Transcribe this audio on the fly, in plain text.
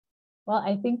Well,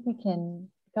 I think we can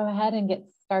go ahead and get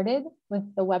started with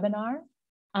the webinar.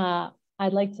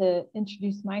 I'd like to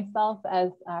introduce myself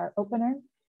as our opener,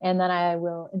 and then I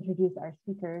will introduce our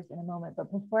speakers in a moment.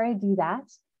 But before I do that,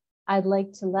 I'd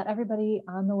like to let everybody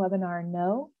on the webinar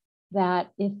know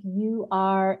that if you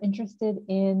are interested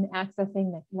in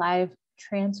accessing the live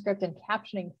transcript and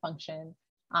captioning function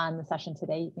on the session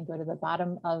today, you can go to the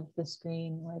bottom of the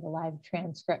screen where the live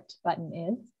transcript button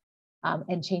is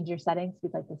and change your settings if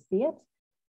you'd like to see it.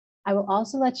 I will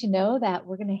also let you know that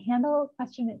we're going to handle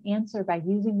question and answer by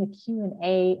using the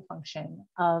Q&A function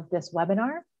of this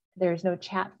webinar. There's no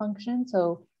chat function,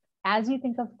 so as you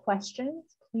think of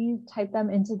questions, please type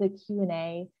them into the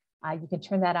Q&A. You can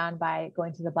turn that on by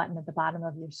going to the button at the bottom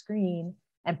of your screen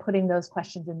and putting those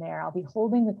questions in there. I'll be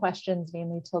holding the questions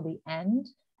mainly till the end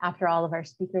after all of our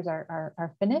speakers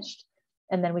are finished,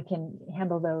 and then we can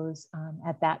handle those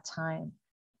at that time.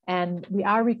 And we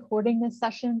are recording this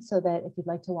session so that if you'd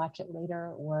like to watch it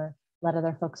later or let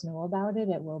other folks know about it,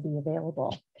 it will be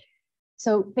available.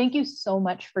 So thank you so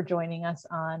much for joining us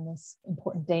on this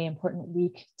important day, important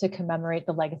week to commemorate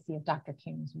the legacy of Dr.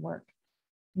 King's work.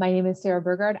 My name is Sarah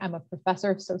Burgard. I'm a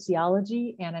professor of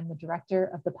sociology, and I'm the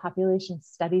director of the Population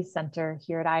Studies Center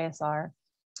here at ISR.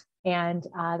 And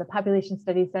the Population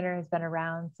Studies Center has been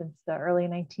around since the early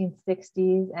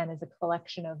 1960s and is a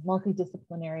collection of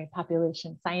multidisciplinary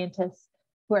population scientists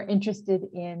who are interested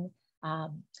in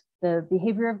the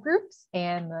behavior of groups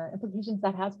and the implications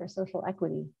that has for social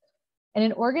equity. And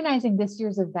in organizing this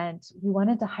year's event, we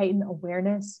wanted to heighten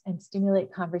awareness and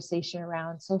stimulate conversation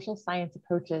around social science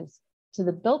approaches to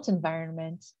the built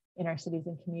environment in our cities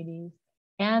and communities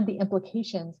and the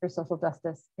implications for social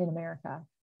justice in America.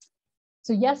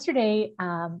 So yesterday,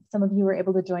 some of you were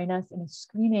able to join us in a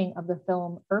screening of the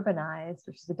film Urbanized,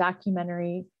 which is a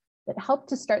documentary that helped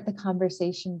to start the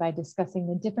conversation by discussing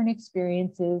the different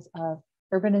experiences of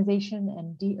urbanization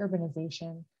and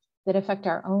de-urbanization that affect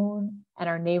our own and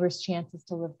our neighbors' chances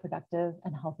to live productive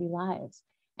and healthy lives.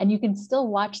 And you can still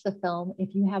watch the film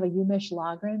if you have a UMich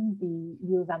Login. The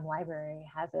U of M library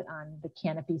has it on the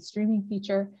Canopy streaming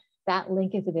feature. That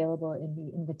link is available in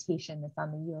the invitation that's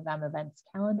on the U of M events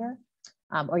calendar.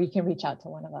 Or you can reach out to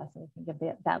one of us and we can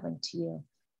give that link to you.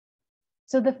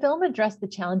 So the film addressed the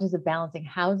challenges of balancing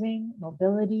housing,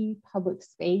 mobility, public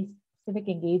space, civic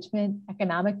engagement,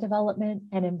 economic development,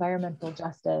 and environmental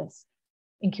justice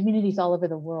in communities all over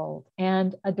the world,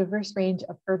 and a diverse range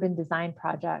of urban design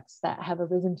projects that have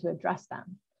arisen to address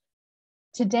them.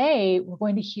 Today, we're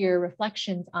going to hear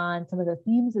reflections on some of the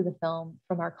themes of the film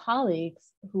from our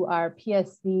colleagues who are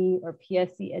PSC or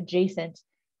PSC adjacent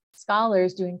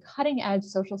scholars doing cutting-edge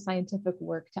social scientific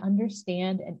work to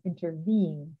understand and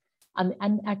intervene on the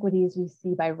inequities we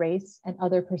see by race and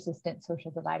other persistent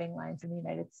social dividing lines in the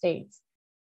United States.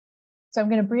 So I'm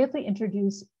going to briefly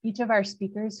introduce each of our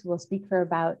speakers who will speak for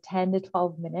about 10 to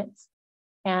 12 minutes,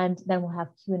 and then we'll have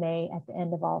Q&A at the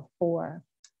end of all four.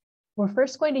 We're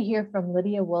first going to hear from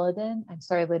Lydia Wileden. I'm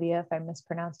sorry, Lydia, if I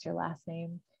mispronounced your last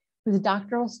name, who's a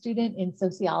doctoral student in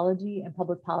sociology and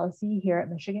public policy here at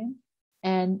Michigan.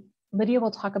 And Lydia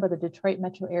will talk about the Detroit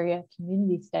Metro Area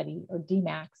Community Study, or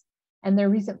DMACS, and their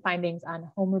recent findings on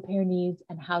home repair needs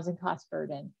and housing cost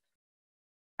burden.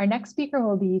 Our next speaker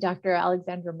will be Dr.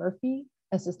 Alexandra Murphy,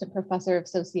 assistant professor of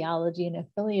sociology and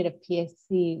affiliate of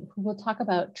PSC, who will talk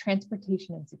about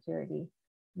transportation insecurity,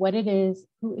 what it is,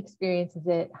 who experiences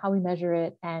it, how we measure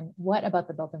it, and what about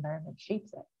the built environment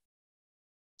shapes it.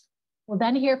 We'll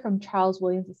then hear from Charles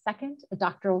Williams II, a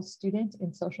doctoral student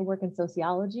in social work and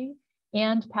sociology,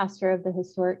 and pastor of the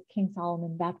historic King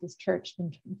Solomon Baptist Church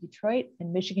in Detroit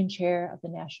and Michigan chair of the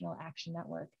National Action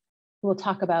Network, who will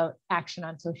talk about action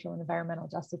on social and environmental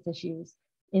justice issues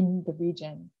in the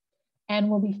region. And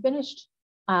we'll be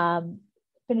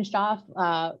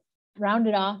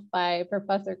rounded off by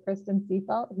Professor Kristin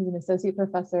Seefeldt, who's an associate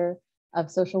professor of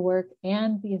social work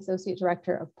and the associate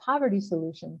director of poverty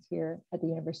solutions here at the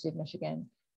University of Michigan,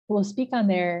 who will speak on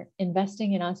their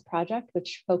Investing in Us project,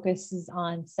 which focuses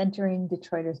on centering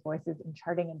Detroiters' voices and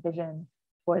charting a vision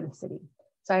for the city.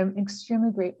 So I'm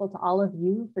extremely grateful to all of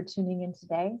you for tuning in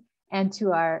today and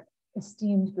to our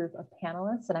esteemed group of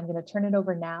panelists. And I'm going to turn it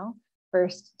over now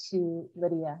first to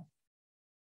Lydia.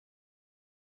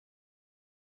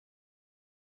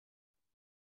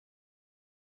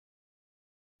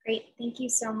 Great, thank you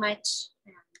so much,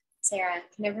 Sarah.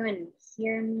 Can everyone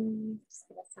hear me? Just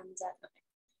give a thumbs up.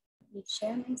 Let me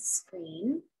share my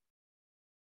screen.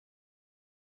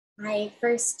 I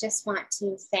first just want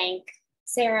to thank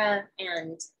Sarah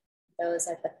and those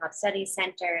at the Pop Studies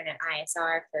Center and at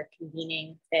ISR for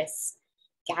convening this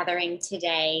gathering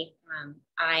today.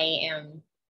 I am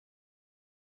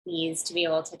pleased to be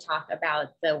able to talk about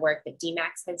the work that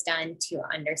DMACS has done to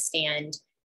understand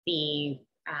the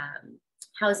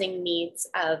housing needs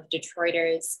of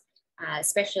Detroiters,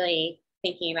 especially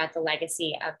thinking about the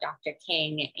legacy of Dr.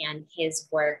 King and his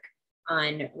work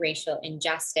on racial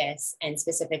injustice, and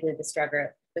specifically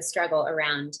the struggle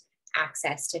around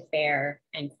access to fair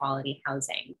and quality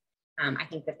housing. I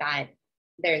think that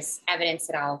there's evidence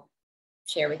that I'll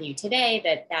share with you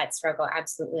today that struggle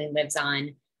absolutely lives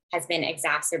on, has been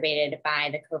exacerbated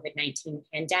by the COVID-19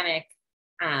 pandemic.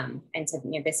 And so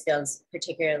this feels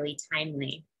particularly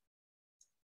timely.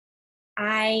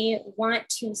 I want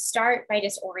to start by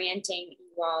just orienting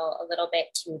you all a little bit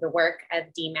to the work of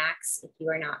DMACS. If you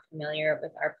are not familiar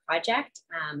with our project,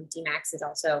 DMACS is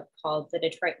also called the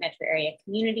Detroit Metro Area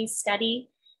Community Study.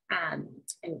 And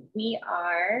we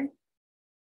are,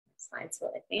 slides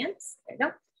will advance, there we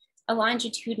go, a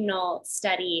longitudinal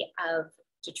study of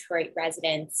Detroit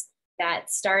residents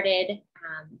that started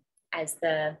as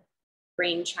the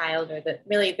brainchild, or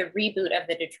really the reboot of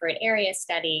the Detroit area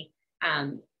study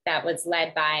that was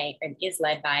led by, and is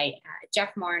led by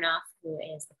Jeff Morinoff, who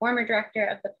is the former director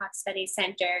of the Potts Studies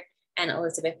Center, and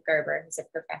Elizabeth Gerber, who's a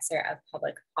professor of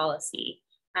public policy.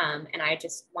 And I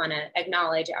just want to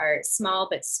acknowledge our small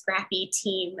but scrappy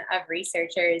team of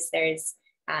researchers. There's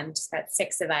just about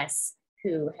 6 of us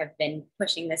who have been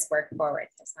pushing this work forward.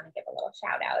 So I just want to give a little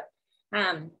shout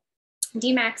out.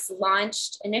 DMACS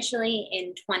launched initially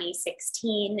in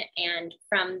 2016, and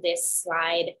from this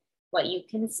slide, what you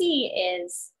can see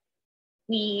is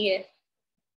we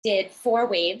did 4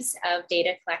 waves of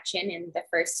data collection in the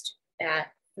first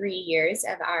 3 years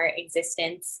of our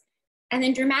existence, and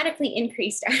then dramatically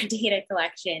increased our data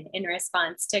collection in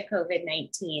response to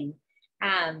COVID-19.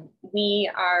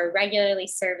 We are regularly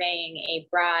surveying a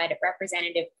broad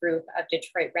representative group of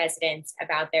Detroit residents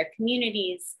about their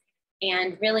communities.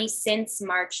 And really since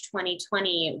March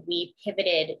 2020, we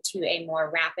pivoted to a more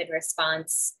rapid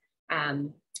response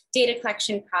data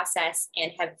collection process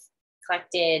and have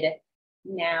collected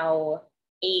now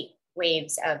 8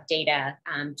 waves of data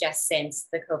just since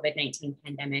the COVID-19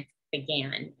 pandemic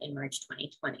began in March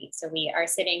 2020. So we are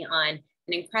sitting on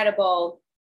an incredible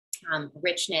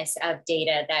richness of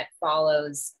data that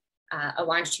follows a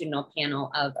longitudinal panel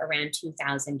of around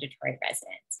 2,000 Detroit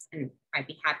residents. And I'd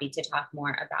be happy to talk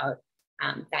more about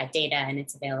that data and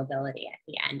its availability at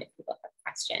the end if people have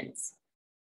questions.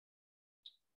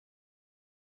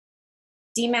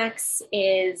 DMACS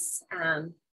is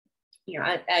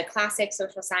a classic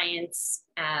social science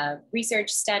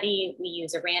research study. We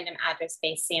use a random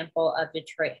address-based sample of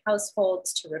Detroit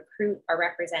households to recruit a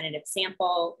representative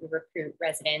sample. We recruit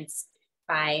residents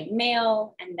by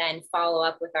mail and then follow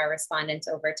up with our respondents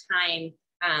over time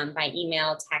by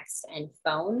email, text, and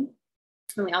phone.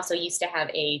 And we also used to have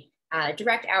a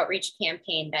direct outreach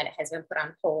campaign that has been put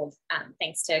on hold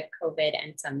thanks to COVID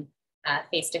and some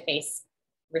face-to-face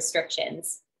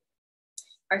restrictions.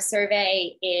 Our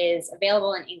survey is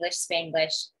available in English,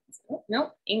 Spanish,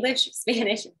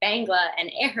 Bangla,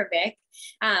 and Arabic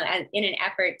in an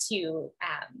effort to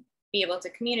be able to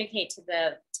communicate to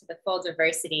the full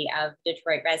diversity of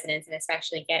Detroit residents, and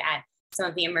especially get at some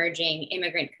of the emerging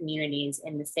immigrant communities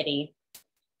in the city.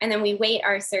 And then we weight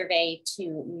our survey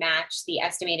to match the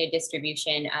estimated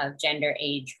distribution of gender,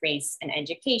 age, race, and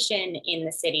education in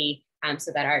the city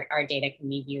so that our data can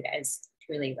be viewed as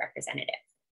truly representative.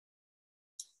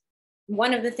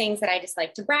 One of the things that I just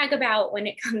like to brag about when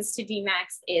it comes to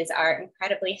DMACS is our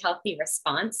incredibly healthy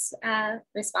response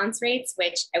rates,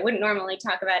 which I wouldn't normally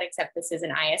talk about, except this is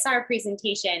an ISR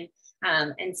presentation.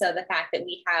 And so the fact that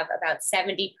we have about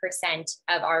 70%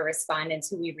 of our respondents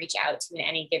who we reach out to in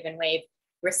any given wave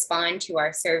respond to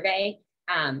our survey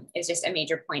is just a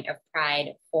major point of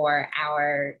pride for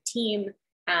our team,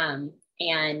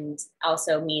 and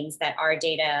also means that our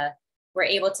data, we're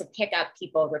able to pick up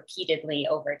people repeatedly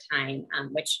over time,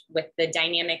 which with the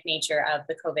dynamic nature of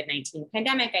the COVID-19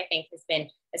 pandemic, I think has been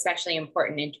especially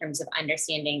important in terms of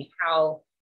understanding how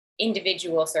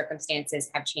individual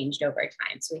circumstances have changed over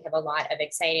time. So we have a lot of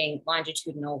exciting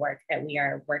longitudinal work that we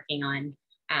are working on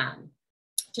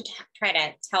to try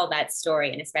to tell that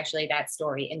story, and especially that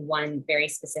story in one very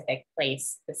specific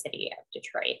place, the city of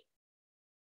Detroit.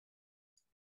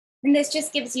 And this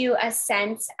just gives you a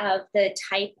sense of the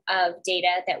type of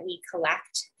data that we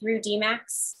collect through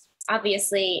DMACS.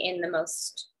 Obviously, in the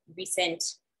most recent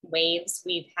waves,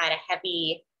 we've had a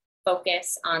heavy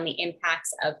focus on the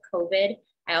impacts of COVID.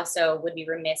 I also would be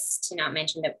remiss to not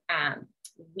mention that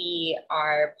we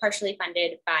are partially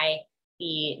funded by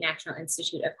the National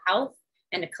Institute of Health,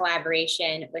 and a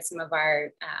collaboration with some of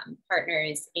our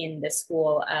partners in the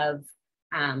School of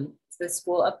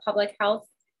Public Health.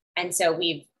 And so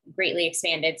we've greatly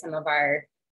expanded some of our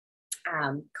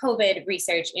COVID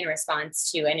research in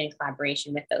response to and in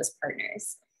collaboration with those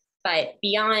partners. But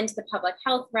beyond the public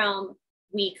health realm,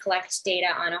 we collect data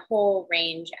on a whole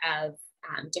range of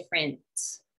different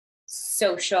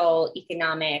social,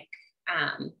 economic,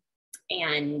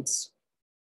 and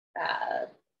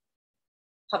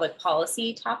public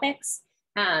policy topics.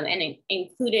 And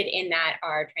included in that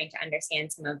are trying to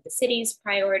understand some of the city's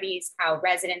priorities, how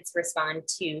residents respond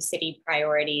to city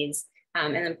priorities,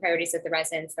 and the priorities that the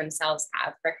residents themselves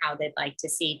have for how they'd like to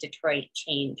see Detroit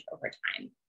change over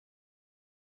time.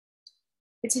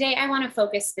 But today I want to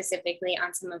focus specifically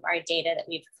on some of our data that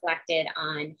we've collected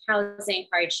on housing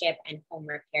hardship and home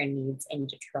repair needs in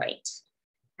Detroit.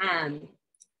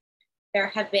 There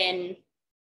has been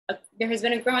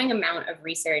a growing amount of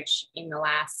research in the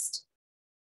last,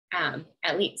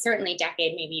 at least certainly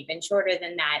decade, maybe even shorter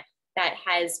than that, that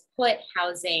has put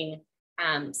housing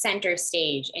center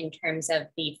stage in terms of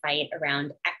the fight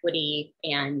around equity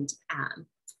and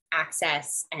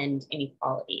access and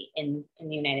inequality in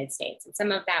the United States. And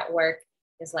some of that work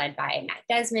is led by Matt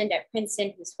Desmond at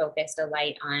Princeton, who's focused a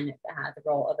light on the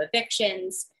role of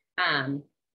evictions.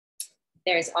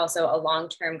 There's also a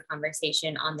long-term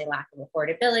conversation on the lack of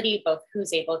affordability, both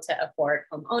who's able to afford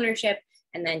home ownership,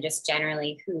 and then just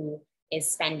generally who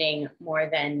is spending more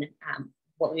than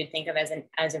what we would think of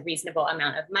as a reasonable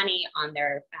amount of money on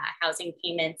their housing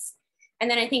payments. And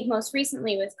then I think most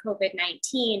recently with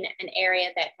COVID-19, an area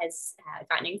that has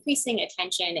gotten increasing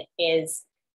attention is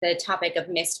the topic of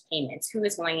missed payments. Who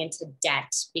is going into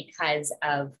debt because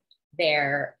of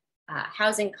their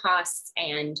housing costs,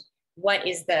 and what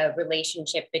is the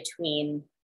relationship between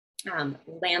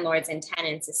landlords and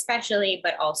tenants especially,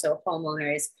 but also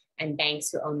homeowners and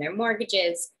banks who own their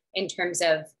mortgages in terms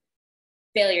of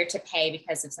failure to pay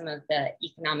because of some of the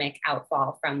economic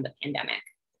outfall from the pandemic.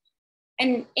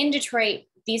 And in Detroit,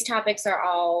 these topics are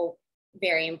all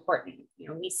very important. You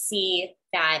know, we see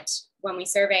that when we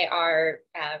survey our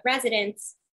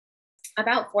residents,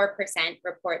 about 4%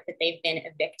 report that they've been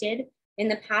evicted in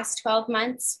the past 12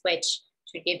 months, which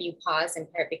should give you pause in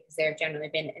part because there have generally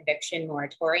been eviction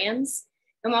moratoriums.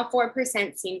 And while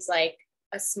 4% seems like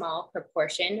a small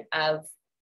proportion of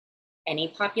any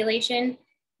population,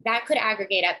 that could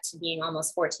aggregate up to being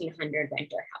almost 1,400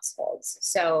 renter households.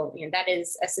 So that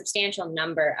is a substantial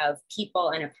number of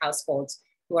people and of households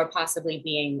who are possibly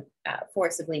being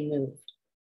forcibly moved.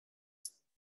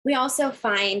 We also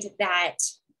find that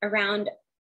around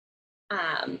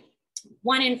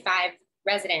 1 in 5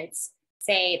 residents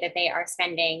say that they are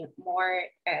spending more,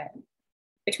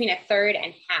 between a third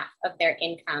and half of their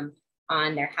income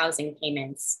on their housing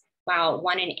payments, while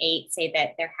 1 in 8 say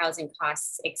that their housing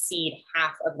costs exceed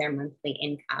half of their monthly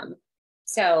income.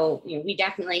 So we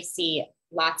definitely see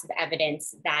lots of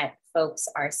evidence that folks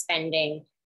are spending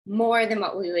more than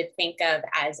what we would think of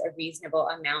as a reasonable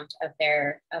amount of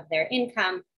their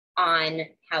income on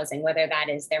housing, whether that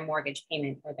is their mortgage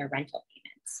payment or their rental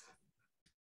payments.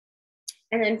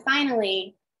 And then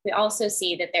finally, we also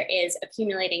see that there is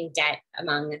accumulating debt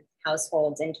among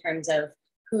households in terms of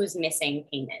who's missing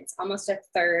payments. Almost a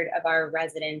third of our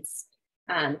residents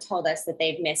told us that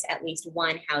they've missed at least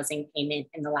one housing payment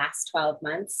in the last 12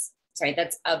 months. Sorry,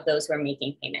 that's of those who are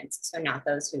making payments, so not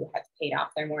those who have paid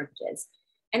off their mortgages.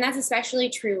 And that's especially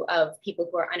true of people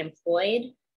who are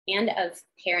unemployed and of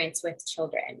parents with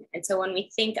children. And so when we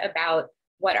think about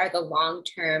what are the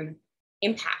long-term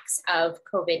impacts of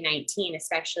COVID-19,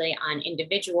 especially on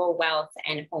individual wealth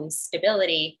and home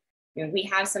stability, we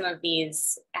have some of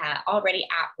these already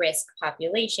at-risk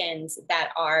populations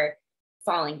that are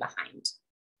falling behind.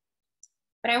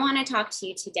 But I want to talk to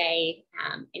you today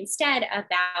instead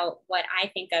about what I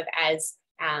think of as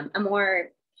a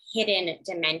more hidden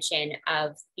dimension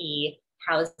of the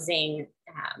housing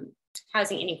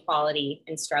inequality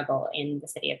and struggle in the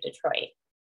city of Detroit,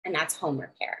 and that's home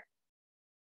repair.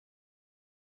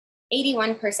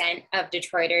 81% of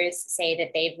Detroiters say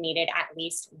that they've needed at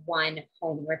least one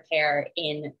home repair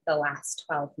in the last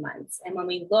 12 months. And when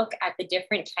we look at the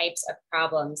different types of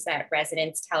problems that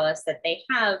residents tell us that they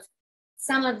have,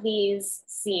 some of these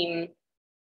seem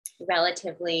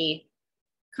relatively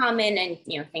common and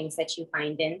things that you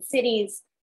find in cities,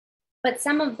 but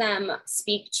some of them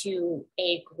speak to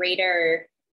a greater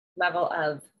level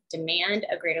of demand,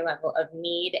 a greater level of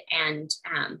need, and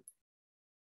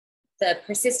the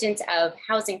persistence of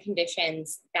housing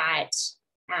conditions that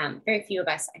very few of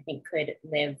us, I think, could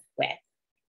live with.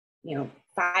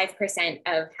 5%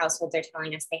 of households are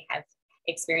telling us they have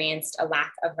experienced a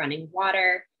lack of running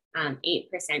water. 8%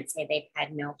 say they've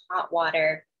had no hot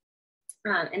water.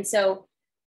 And so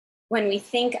when we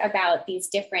think about these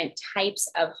different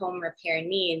types of home repair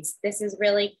needs, this is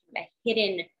really a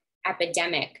hidden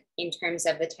epidemic in terms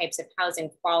of the types of housing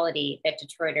quality that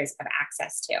Detroiters have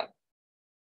access to.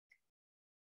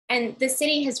 And the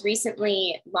city has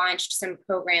recently launched some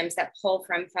programs that pull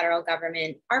from federal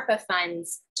government ARPA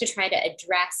funds to try to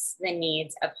address the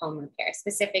needs of home repair.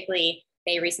 Specifically,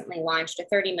 they recently launched a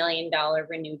 $30 million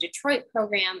Renew Detroit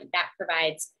program that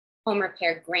provides home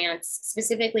repair grants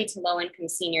specifically to low-income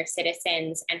senior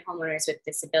citizens and homeowners with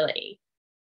disability.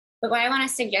 But what I want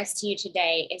to suggest to you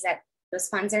today is that those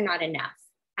funds are not enough.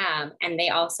 And they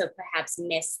also perhaps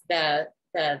miss the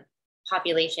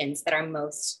populations that are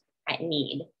most at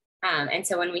need. And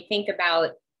so when we think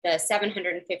about the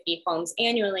 750 homes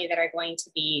annually that are going to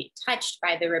be touched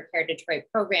by the Repair Detroit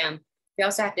program, we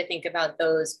also have to think about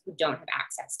those who don't have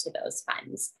access to those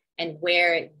funds and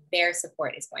where their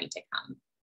support is going to come.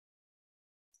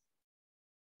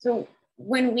 So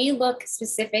when we look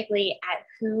specifically at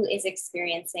who is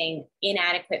experiencing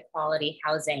inadequate quality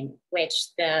housing, which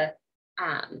the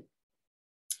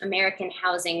American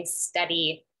Housing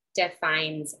Study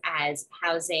defines as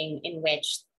housing in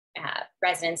which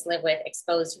residents live with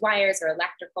exposed wires or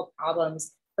electrical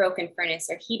problems, broken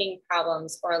furnace or heating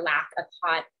problems, or lack of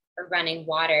hot or running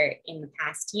water in the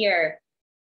past year,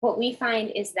 what we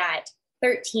find is that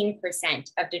 13%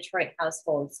 of Detroit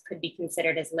households could be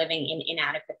considered as living in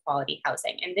inadequate quality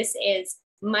housing. And this is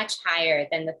much higher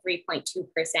than the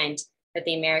 3.2% that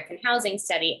the American Housing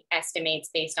Study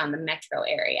estimates based on the metro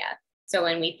area. So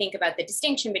when we think about the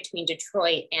distinction between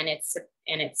Detroit and its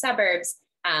suburbs,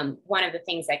 one of the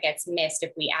things that gets missed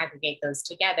if we aggregate those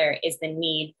together is the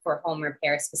need for home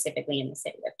repair specifically in the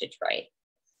city of Detroit.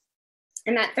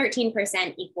 And that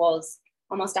 13% equals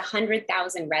almost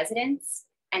 100,000 residents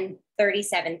and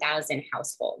 37,000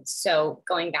 households. So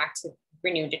going back to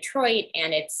Renew Detroit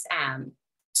and its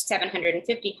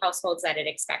 750 households that it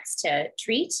expects to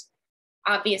treat,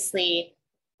 obviously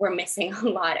we're missing a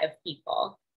lot of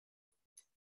people.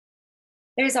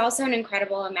 There's also an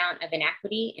incredible amount of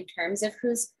inequity in terms of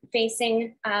who's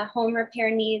facing home repair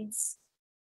needs.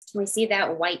 We see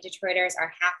that white Detroiters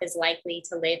are half as likely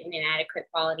to live in inadequate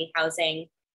quality housing.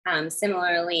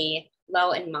 Similarly,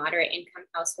 low and moderate income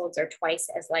households are twice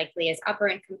as likely as upper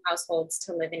income households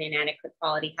to live in inadequate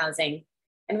quality housing.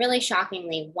 And really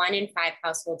shockingly, 1 in 5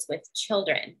 households with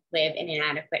children live in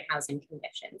inadequate housing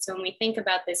conditions. So when we think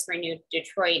about this Renewed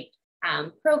Detroit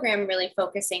program really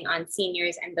focusing on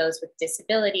seniors and those with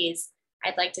disabilities,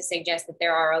 I'd like to suggest that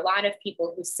there are a lot of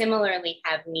people who similarly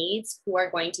have needs who are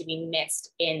going to be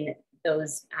missed in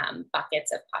those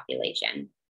buckets of population.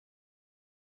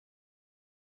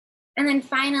 And then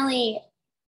finally,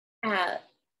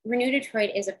 Renew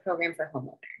Detroit is a program for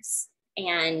homeowners.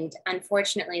 And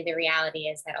unfortunately, the reality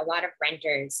is that a lot of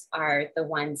renters are the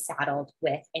ones saddled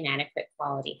with inadequate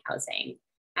quality housing.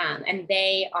 And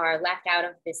they are left out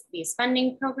of these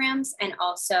funding programs and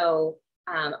also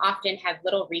often have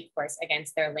little recourse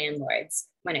against their landlords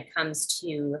when it comes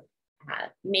to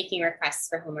making requests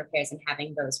for home repairs and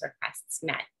having those requests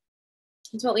met.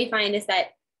 And so what we find is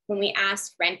that when we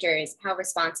asked renters how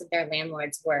responsive their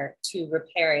landlords were to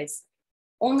repairs,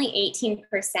 only 18%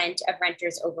 of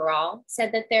renters overall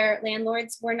said that their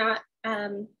landlords were not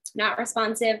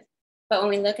responsive. But when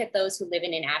we look at those who live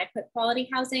in inadequate quality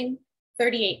housing,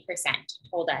 38%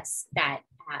 told us that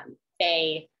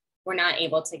they were not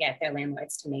able to get their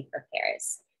landlords to make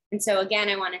repairs. And so again,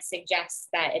 I want to suggest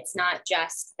that it's not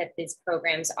just that these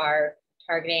programs are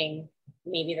targeting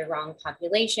maybe the wrong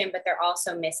population, but they're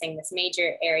also missing this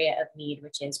major area of need,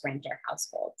 which is renter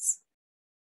households.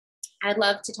 I'd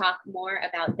love to talk more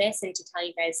about this and to tell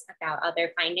you guys about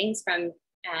other findings from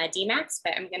DMACS,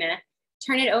 but I'm going to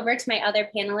turn it over to my other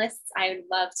panelists. I would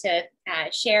love to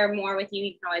share more with you.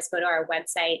 You can always go to our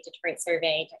website,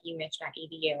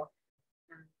 detroitsurvey.umich.edu.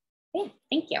 Yeah,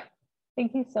 thank you.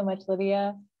 Thank you so much,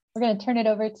 Lydia. We're going to turn it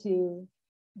over to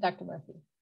Dr. Murphy.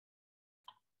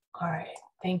 All right,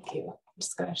 thank you. I'm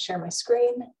just going to share my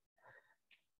screen.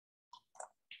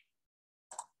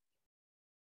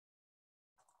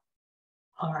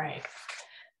 All right.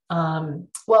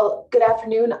 Well, good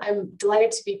afternoon. I'm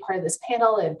delighted to be part of this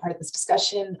panel and part of this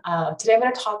discussion. Today, I'm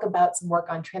going to talk about some work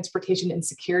on transportation and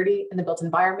security in the built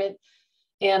environment.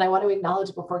 And I want to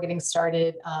acknowledge before getting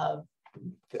started,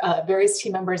 various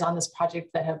team members on this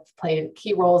project that have played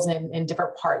key roles in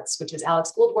different parts, which is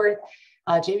Alex Gouldworth,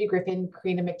 Jamie Griffin,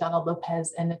 Karina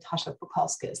McDonald-Lopez, and Natasha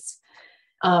Bukalskis.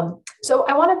 So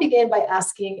I want to begin by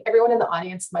asking everyone in the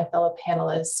audience, my fellow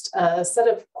panelists, a set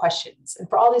of questions. And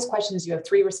for all these questions, you have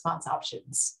 3 response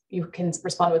options. You can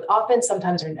respond with often,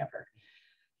 sometimes, or never.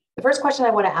 The first question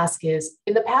I want to ask is,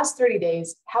 in the past 30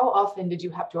 days, how often did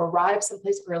you have to arrive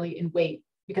someplace early and wait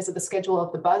because of the schedule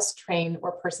of the bus, train,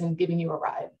 or person giving you a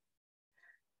ride?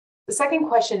 The second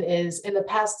question is, in the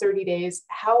past 30 days,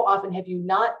 how often have you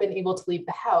not been able to leave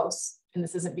the house? And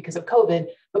this isn't because of COVID,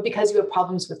 but because you have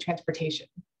problems with transportation.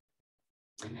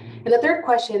 And the third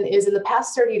question is, in the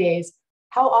past 30 days,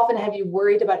 how often have you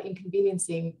worried about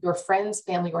inconveniencing your friends,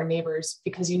 family, or neighbors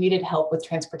because you needed help with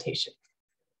transportation?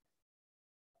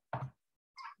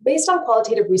 Based on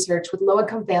qualitative research with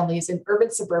low-income families in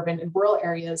urban, suburban, and rural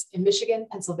areas in Michigan,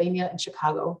 Pennsylvania, and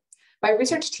Chicago, my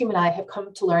research team and I have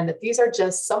come to learn that these are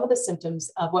just some of the symptoms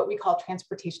of what we call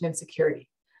transportation insecurity,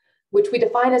 which we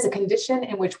define as a condition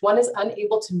in which one is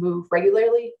unable to move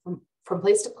regularly from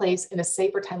place to place in a safe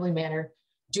or timely manner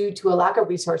due to a lack of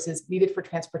resources needed for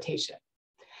transportation.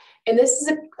 And this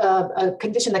is a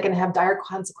condition that can have dire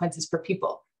consequences for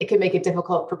people. It can make it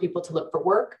difficult for people to look for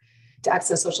work, to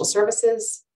access social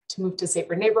services, to move to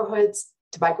safer neighborhoods,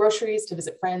 to buy groceries, to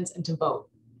visit friends, and to vote.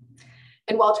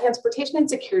 And while transportation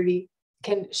insecurity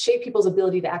can shape people's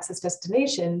ability to access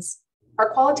destinations, our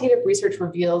qualitative research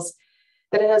reveals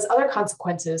that it has other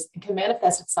consequences and can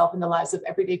manifest itself in the lives of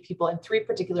everyday people in three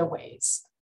particular ways.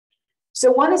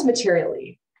 So one is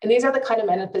materially, and these are the kind of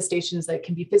manifestations that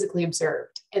can be physically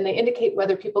observed, and they indicate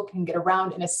whether people can get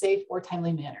around in a safe or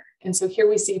timely manner. And so here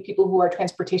we see people who are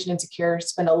transportation insecure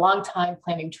spend a long time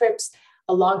planning trips,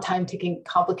 a long time taking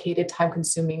complicated,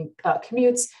 time-consuming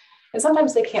commutes, and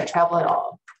sometimes they can't travel at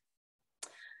all.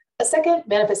 A second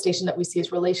manifestation that we see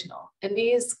is relational, and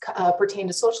these pertain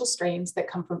to social strains that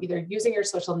come from either using your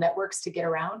social networks to get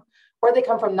around, or they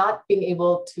come from not being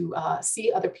able to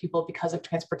see other people because of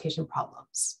transportation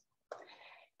problems.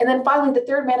 And then finally, the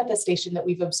third manifestation that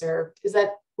we've observed is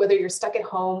that whether you're stuck at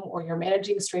home or you're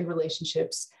managing strained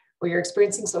relationships, or you're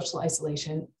experiencing social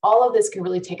isolation, all of this can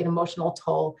really take an emotional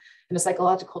toll and a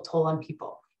psychological toll on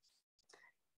people.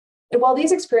 And while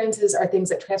these experiences are things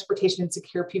that transportation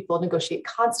insecure people negotiate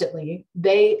constantly,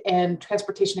 they and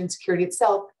transportation insecurity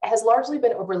itself has largely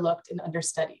been overlooked and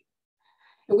understudied.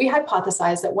 And we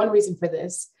hypothesize that one reason for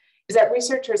this is that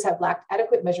researchers have lacked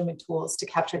adequate measurement tools to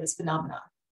capture this phenomenon.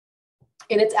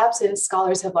 In its absence,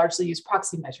 scholars have largely used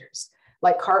proxy measures,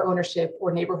 like car ownership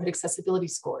or neighborhood accessibility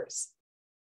scores.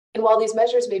 And while these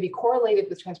measures may be correlated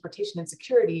with transportation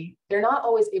insecurity, they're not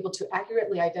always able to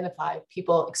accurately identify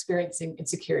people experiencing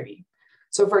insecurity.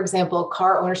 So for example,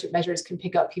 car ownership measures can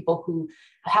pick up people who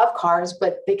have cars,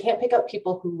 but they can't pick up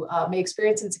people who may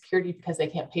experience insecurity because they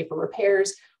can't pay for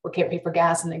repairs or can't pay for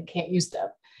gas and then can't use them.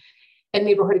 And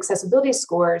neighborhood accessibility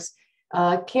scores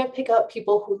can't pick up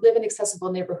people who live in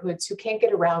accessible neighborhoods who can't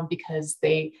get around because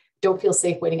they don't feel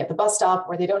safe waiting at the bus stop,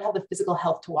 or they don't have the physical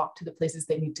health to walk to the places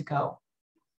they need to go.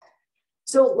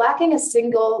 So lacking a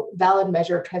single valid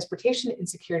measure of transportation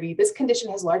insecurity, this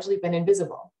condition has largely been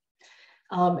invisible.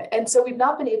 And so we've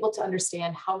not been able to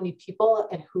understand how many people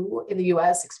and who in the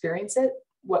US experience it,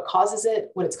 what causes it,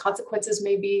 what its consequences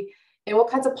may be, and what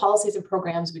kinds of policies and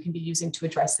programs we can be using to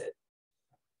address it.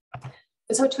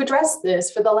 And so to address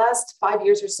this, for the last 5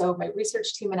 years or so, my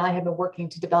research team and I have been working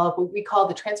to develop what we call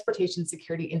the Transportation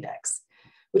Security Index,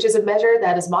 which is a measure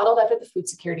that is modeled after the Food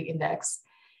Security Index.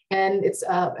 And it's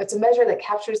a measure that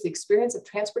captures the experience of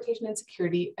transportation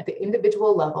insecurity at the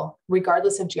individual level,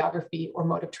 regardless of geography or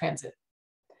mode of transit.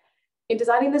 In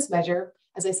designing this measure,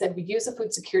 as I said, we use the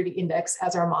Food Security Index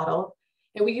as our model,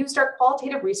 and we used our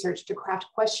qualitative research to craft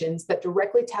questions that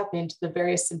directly tap into the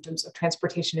various symptoms of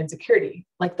transportation insecurity,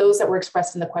 like those that were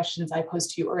expressed in the questions I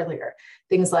posed to you earlier.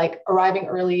 Things like arriving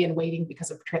early and waiting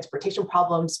because of transportation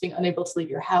problems, being unable to leave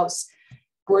your house,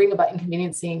 worrying about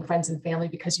inconveniencing friends and family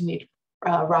because you need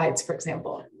rides, for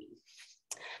example.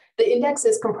 The index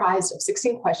is comprised of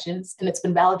 16 questions, and it's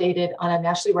been validated on a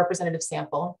nationally representative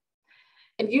sample.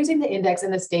 And using the index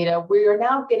and this data, we are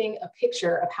now getting a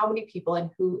picture of how many people and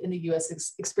who in the US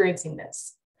is experiencing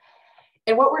this.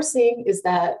 And what we're seeing is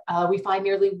that we find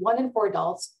nearly 1 in 4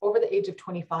 adults over the age of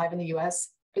 25 in the US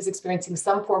is experiencing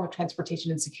some form of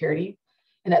transportation insecurity,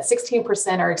 and that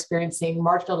 16% are experiencing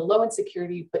marginal to low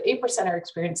insecurity, but 8% are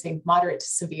experiencing moderate to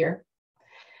severe.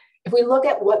 If we look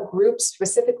at what groups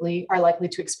specifically are likely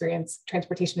to experience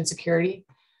transportation insecurity,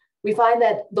 we find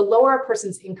that the lower a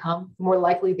person's income, the more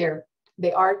likely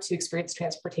they are to experience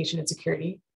transportation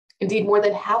insecurity. Indeed, more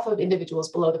than half of individuals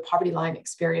below the poverty line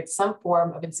experience some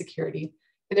form of insecurity,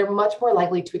 and they're much more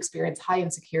likely to experience high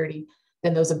insecurity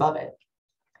than those above it.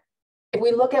 If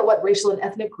we look at what racial and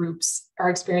ethnic groups are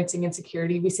experiencing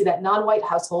insecurity, we see that non-white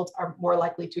households are more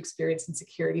likely to experience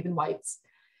insecurity than whites,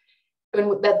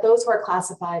 and that those who are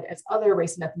classified as other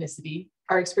race and ethnicity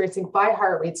are experiencing far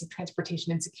higher rates of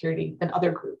transportation insecurity than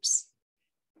other groups.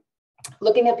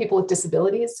 Looking at people with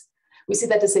disabilities, we see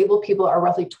that disabled people are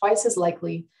roughly twice as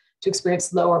likely to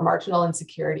experience low or marginal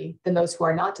insecurity than those who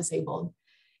are not disabled,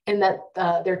 and that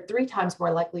they're 3 times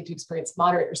more likely to experience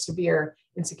moderate or severe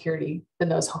insecurity than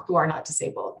those who are not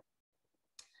disabled.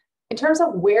 In terms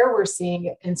of where we're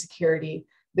seeing insecurity,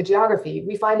 the geography,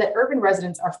 we find that urban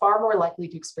residents are far more likely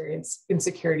to experience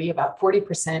insecurity, about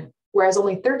 40%, whereas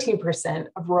only 13%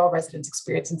 of rural residents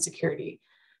experience insecurity.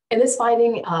 And this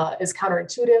finding is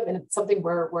counterintuitive, and it's something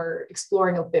we're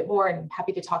exploring a bit more, and I'm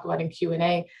happy to talk about in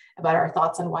Q&A about our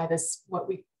thoughts on why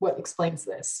what explains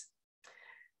this.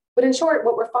 But in short,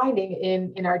 what we're finding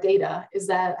in our data is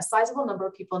that a sizable number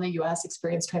of people in the US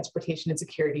experience transportation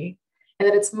insecurity, and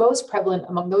that it's most prevalent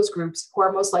among those groups who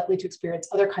are most likely to experience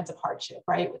other kinds of hardship,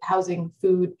 right, with housing,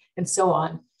 food, and so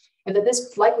on, and that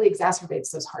this likely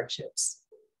exacerbates those hardships.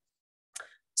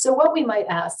 So what we might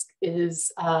ask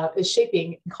is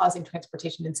shaping and causing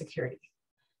transportation insecurity.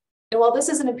 And while this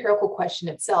is an empirical question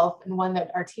itself, and one that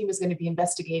our team is going to be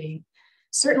investigating,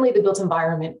 certainly the built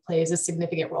environment plays a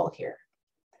significant role here.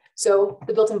 So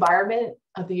the built environment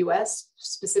of the US,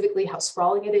 specifically how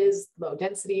sprawling it is, low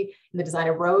density, and the design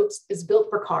of roads, is built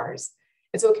for cars.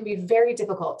 And so it can be very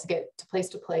difficult to get to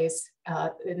place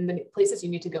in the places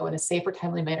you need to go in a safe or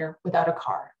timely manner without a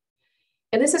car.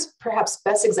 And this is perhaps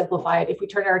best exemplified if we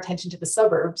turn our attention to the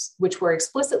suburbs, which were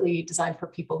explicitly designed for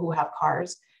people who have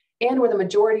cars, and where the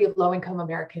majority of low-income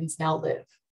Americans now live.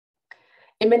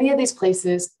 In many of these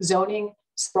places, zoning,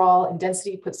 sprawl, and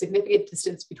density put significant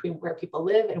distance between where people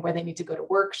live and where they need to go to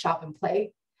work, shop, and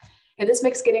play. And this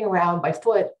makes getting around by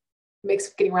foot, makes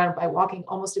getting around by walking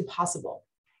almost impossible.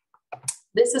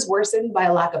 This is worsened by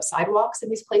a lack of sidewalks in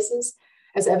these places,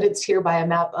 as evidenced here by a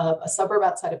map of a suburb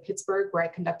outside of Pittsburgh, where I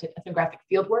conducted ethnographic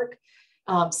fieldwork,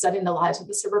 studying the lives of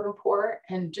the suburban poor.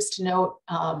 And just to note,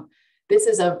 this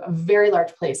is a very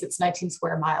large place. It's 19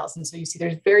 square miles. And so you see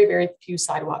there's very, very few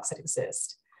sidewalks that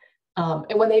exist.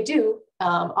 And when they do,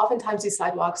 oftentimes these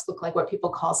sidewalks look like what people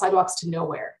call sidewalks to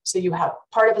nowhere. So you have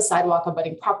part of a sidewalk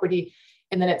abutting property,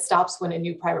 and then it stops when a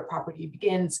new private property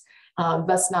begins,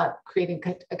 thus not creating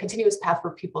a continuous path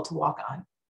for people to walk on.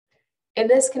 And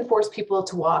this can force people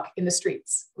to walk in the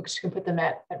streets, which can put them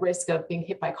at risk of being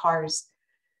hit by cars.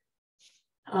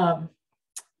 And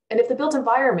if the built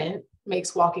environment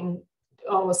makes walking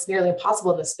almost nearly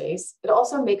impossible in this space, it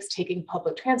also makes taking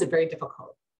public transit very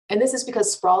difficult. And this is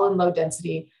because sprawl and low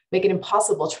density make it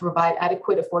impossible to provide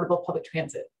adequate, affordable public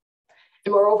transit.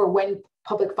 And moreover, when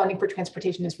public funding for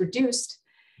transportation is reduced,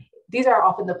 these are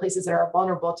often the places that are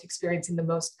vulnerable to experiencing the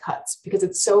most cuts because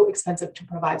it's so expensive to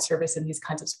provide service in these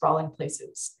kinds of sprawling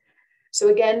places. So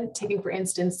again, taking for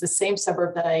instance, the same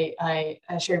suburb that I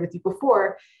shared with you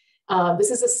before,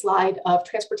 this is a slide of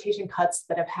transportation cuts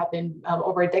that have happened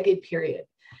over a decade period.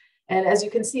 And as you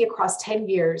can see, across 10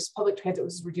 years, public transit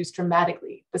was reduced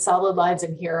dramatically. The solid lines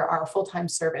in here are full-time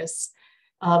service.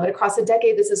 But across a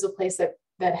decade, this is a place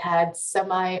that had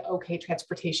semi-okay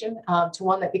transportation to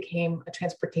one that became a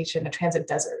transit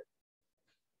desert.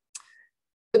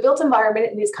 The built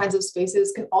environment in these kinds of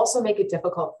spaces can also make it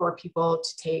difficult for people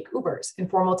to take Ubers,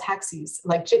 informal taxis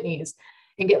like jitneys,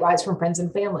 and get rides from friends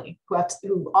and family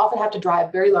who often have to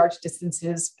drive very large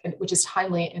distances, which is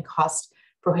timely and cost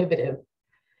prohibitive.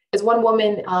 As one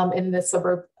woman in the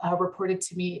suburb reported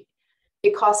to me,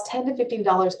 it cost $10 to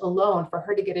 $15 alone for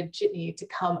her to get a jitney to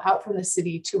come out from the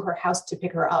city to her house to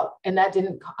pick her up. And that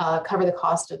didn't cover the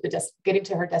cost of getting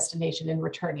to her destination and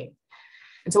returning.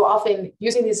 And so often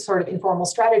using these sort of informal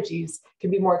strategies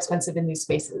can be more expensive in these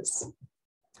spaces.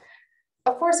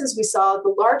 Of course, as we saw,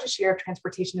 the largest share of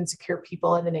transportation insecure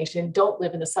people in the nation don't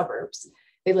live in the suburbs.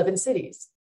 They live in cities.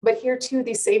 But here too,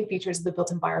 these same features of the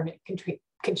built environment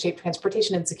can shape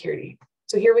transportation insecurity.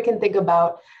 So here we can think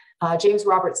about James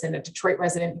Robertson, a Detroit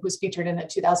resident who was featured in a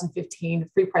 2015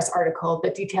 Free Press article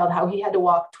that detailed how he had to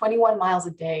walk 21 miles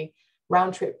a day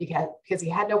round trip because he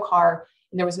had no car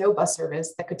and there was no bus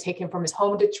service that could take him from his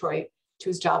home in Detroit to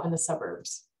his job in the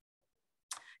suburbs.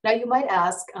 Now you might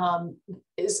ask,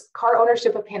 is car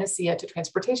ownership a panacea to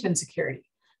transportation insecurity?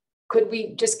 Could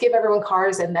we just give everyone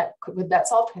cars and would that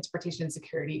solve transportation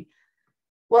insecurity?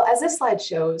 Well, as this slide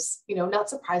shows, not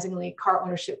surprisingly, car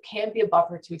ownership can be a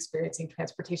buffer to experiencing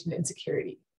transportation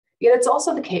insecurity. Yet it's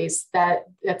also the case that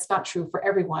that's not true for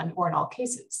everyone or in all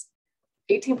cases.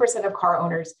 18% of car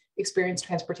owners experience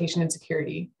transportation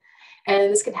insecurity.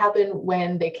 And this can happen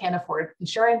when they can't afford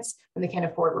insurance, when they can't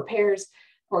afford repairs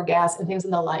or gas and things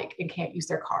and the like, and can't use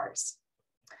their cars.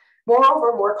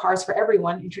 Moreover, more cars for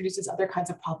everyone introduces other kinds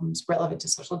of problems relevant to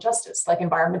social justice, like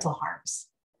environmental harms.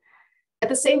 At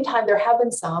the same time, there have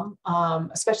been some,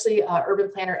 especially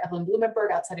urban planner Evelyn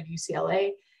Blumenberg outside of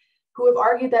UCLA, who have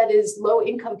argued that it is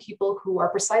low-income people who are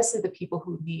precisely the people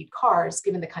who need cars,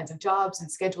 given the kinds of jobs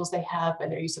and schedules they have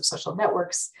and their use of social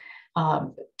networks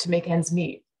to make ends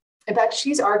meet. In fact,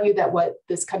 she's argued that what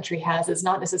this country has is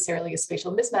not necessarily a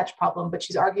spatial mismatch problem, but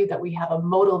she's argued that we have a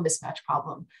modal mismatch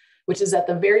problem, which is that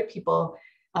the very people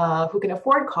who can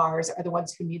afford cars are the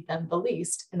ones who need them the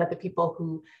least, and that the people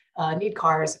who need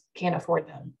cars can't afford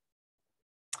them.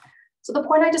 So the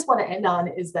point I just want to end on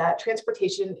is that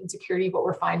transportation insecurity, what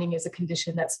we're finding is a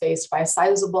condition that's faced by a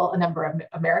sizable number of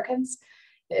Americans,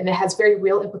 and it has very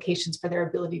real implications for their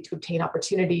ability to obtain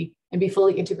opportunity and be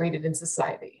fully integrated in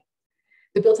society.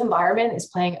 The built environment is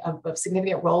playing a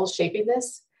significant role shaping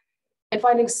this, and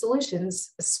finding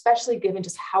solutions, especially given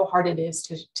just how hard it is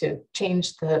to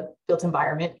change the built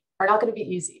environment, are not going to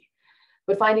be easy.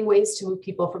 But finding ways to move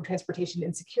people from transportation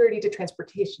insecurity to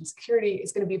transportation security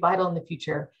is going to be vital in the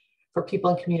future for people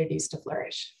and communities to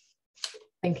flourish.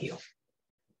 Thank you.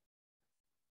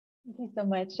 Thank you so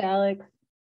much, Alex.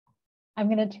 I'm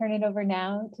going to turn it over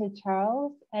now to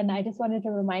Charles. And I just wanted to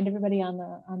remind everybody on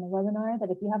the webinar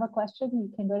that if you have a question, you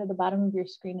can go to the bottom of your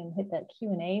screen and hit that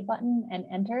Q&A button and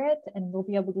enter it, and we'll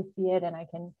be able to see it, and I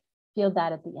can field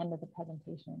that at the end of the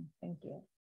presentation. Thank you.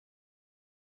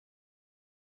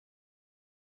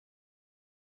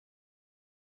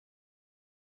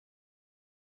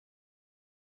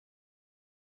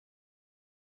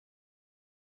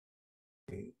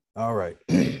 All right,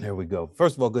 there we go.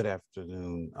 First of all, good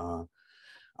afternoon.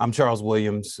 I'm Charles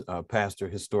Williams, pastor,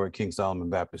 historic King Solomon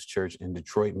Baptist Church in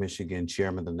Detroit, Michigan,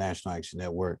 chairman of the National Action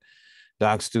Network,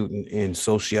 doc student in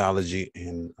sociology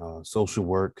and social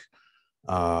work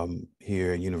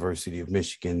here at University of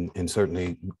Michigan, and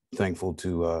certainly thankful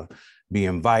to be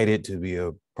invited to be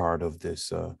a part of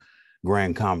this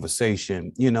grand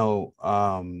conversation. You know,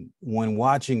 when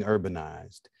watching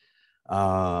Urbanized,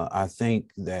 I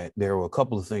think that there were a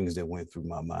couple of things that went through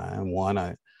my mind. One,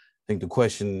 I think the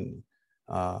question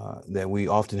that we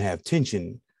often have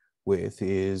tension with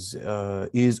is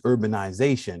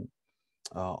urbanization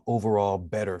overall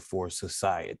better for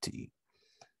society?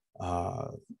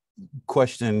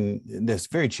 Question that's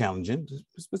very challenging.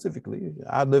 Specifically,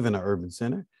 I live in an urban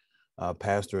center,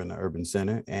 pastor in an urban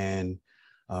center, and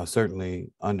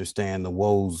certainly understand the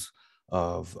woes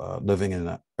of living in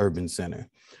an urban center.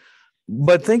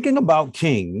 But thinking about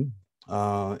King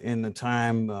in the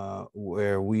time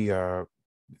where we are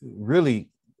really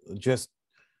just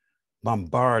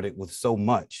bombarded with so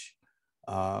much,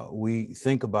 we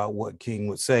think about what King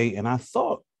would say. And I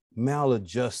thought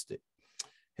maladjusted.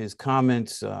 His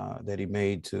comments that he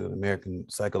made to the American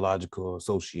Psychological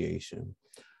Association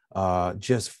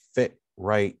just fit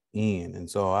right in. And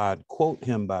so I'd quote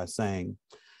him by saying,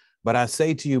 "But I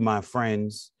say to you, my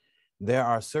friends, there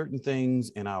are certain things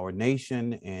in our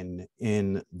nation and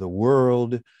in the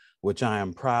world which I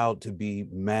am proud to be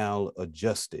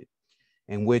maladjusted,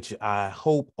 and which I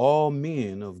hope all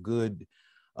men of good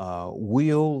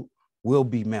will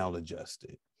be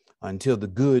maladjusted until the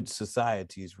good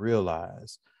societies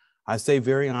realize. I say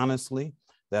very honestly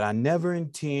that I never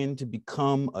intend to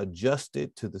become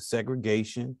adjusted to the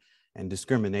segregation and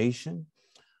discrimination.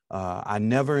 I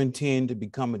never intend to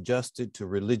become adjusted to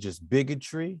religious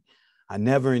bigotry. I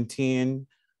never intend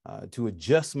to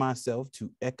adjust myself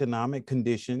to economic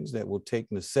conditions that will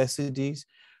take necessities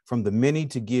from the many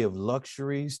to give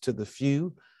luxuries to the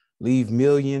few, leave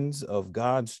millions of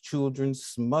God's children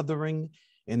smothering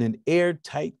in an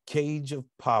airtight cage of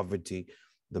poverty,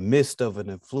 the midst of an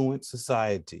affluent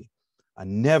society. I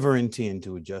never intend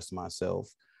to adjust myself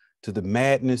to the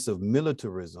madness of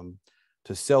militarism,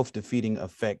 to self-defeating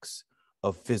effects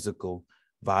of physical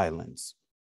violence."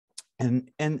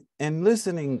 And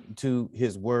listening to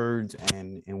his words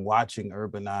and watching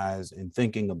Urbanize and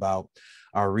thinking about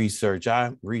our research,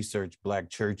 I research Black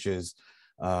churches,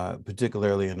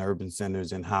 particularly in urban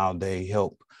centers, and how they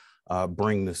help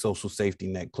bring the social safety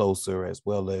net closer, as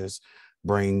well as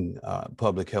bring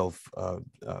public health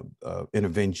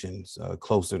interventions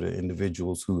closer to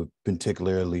individuals who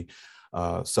particularly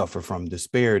suffer from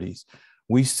disparities.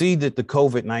 We see that the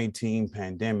COVID-19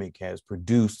 pandemic has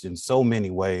produced in so many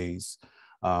ways,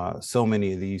 so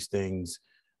many of these things,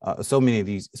 so many of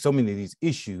these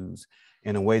issues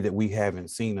in a way that we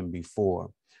haven't seen them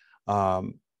before.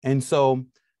 And so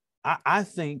I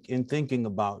think, in thinking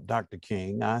about Dr.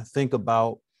 King, I think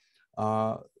about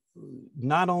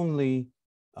not only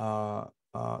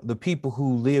the people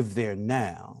who live there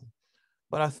now,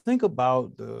 but I think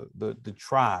about the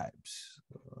tribes,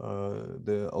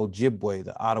 the Ojibwe,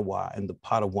 the Ottawa, and the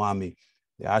Potawatomi,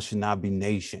 the Anishinaabe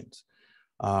nations.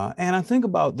 And I think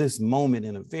about this moment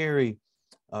in a very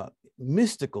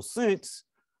mystical sense,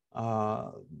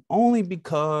 only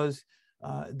because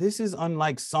this is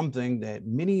unlike something that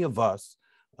many of us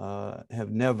have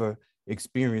never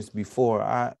experienced before.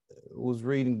 I was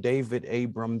reading David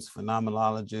Abrams,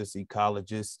 phenomenologist,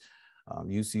 ecologist,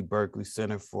 UC Berkeley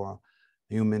Center for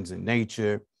Humans and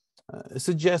Nature,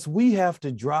 suggests we have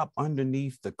to drop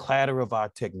underneath the clatter of our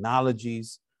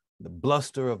technologies, the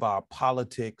bluster of our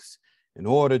politics, in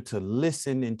order to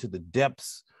listen into the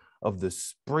depths of the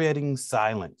spreading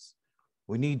silence.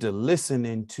 We need to listen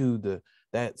into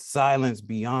that silence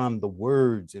beyond the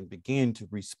words and begin to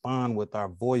respond with our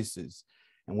voices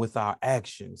and with our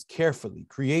actions, carefully,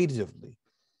 creatively,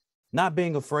 not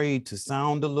being afraid to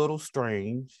sound a little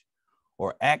strange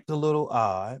or act a little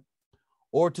odd,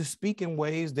 or to speak in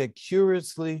ways that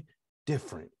curiously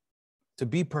different, to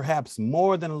be perhaps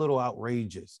more than a little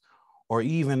outrageous or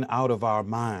even out of our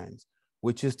minds,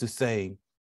 which is to say,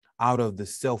 out of the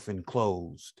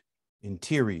self-enclosed,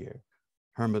 interior,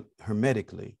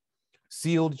 hermetically,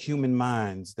 sealed human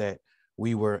minds that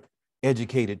we were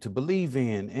educated to believe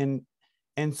in.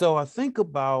 And so I think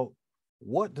about,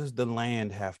 what does the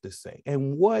land have to say?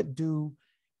 And what do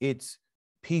its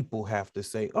people have to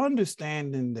say?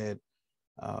 Understanding that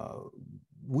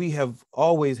we have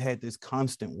always had this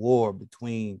constant war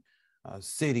between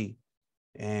city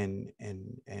and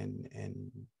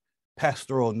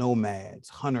pastoral nomads,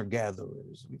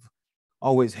 hunter-gatherers. We've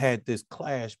always had this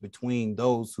clash between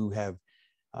those who have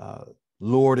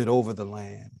lorded over the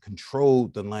land,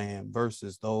 controlled the land,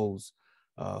 versus those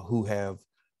who have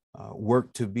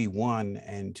worked to be one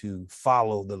and to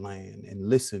follow the land and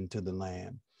listen to the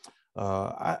land.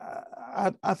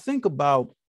 I think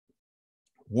about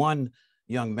one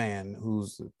young man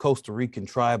who's a Costa Rican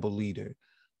tribal leader,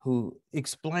 who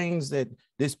explains that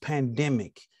this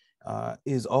pandemic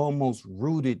is almost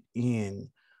rooted in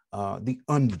the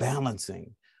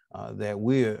unbalancing that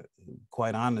we're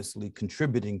quite honestly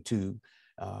contributing to,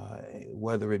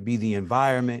 whether it be the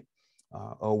environment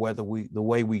or whether the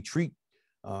way we treat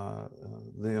the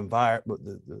environment,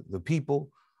 the people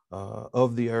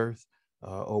of the earth,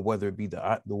 or whether it be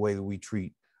the way that we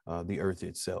treat the earth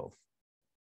itself.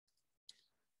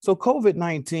 So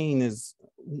COVID-19 is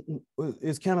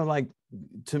kind of like,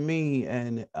 to me,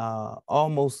 an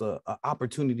almost an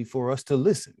opportunity for us to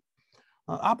listen,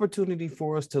 an opportunity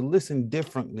for us to listen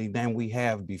differently than we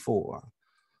have before.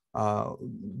 It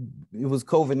was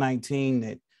COVID-19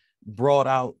 that brought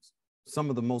out some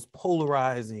of the most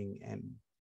polarizing and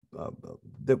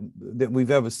that we've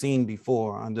ever seen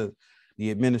before under the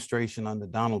administration under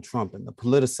Donald Trump, and the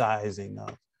politicizing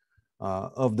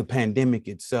of the pandemic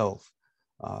itself.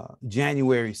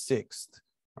 January 6th,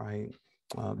 right?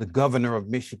 The governor of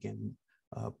Michigan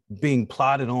being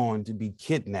plotted on to be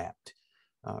kidnapped,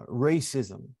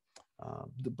 racism,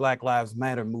 the Black Lives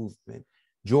Matter movement,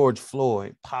 George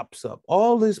Floyd pops up.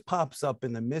 All this pops up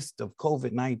in the midst of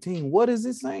COVID-19. What is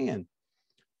it saying?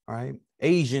 All right,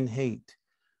 Asian hate,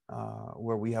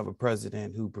 where we have a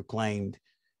president who proclaimed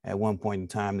at one point in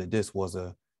time that this was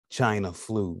a China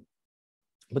flu.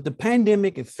 But the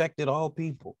pandemic affected all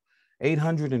people.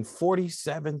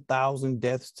 847,000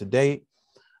 deaths to date.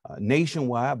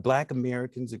 Nationwide, Black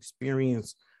Americans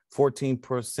experience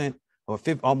 14% or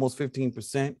almost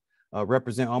 15%,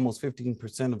 represent almost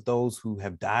 15% of those who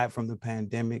have died from the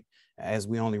pandemic, as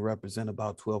we only represent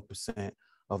about 12%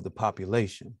 of the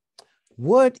population.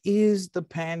 What is the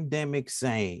pandemic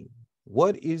saying?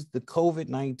 What is the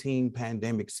COVID-19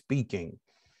 pandemic speaking?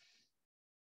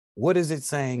 What is it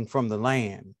saying from the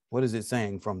land? What is it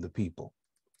saying from the people?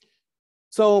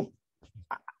 So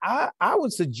I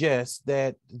would suggest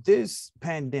that this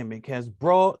pandemic has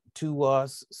brought to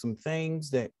us some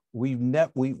things that we've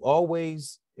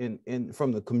always,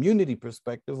 from the community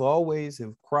perspective, always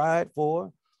have cried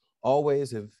for,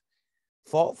 always have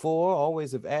fought for,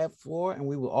 always have asked for, and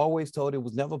we were always told it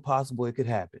was never possible it could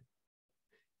happen.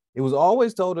 It was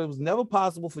always told it was never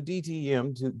possible for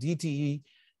DTE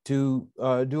to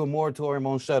do a moratorium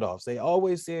on shutoffs. They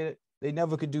always said they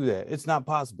never could do that. It's not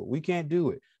possible. We can't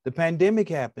do it. The pandemic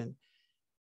happened.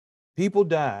 People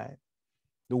died.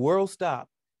 The world stopped,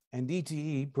 and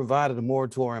DTE provided a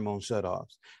moratorium on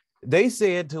shutoffs. They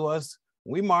said to us,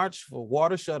 we marched for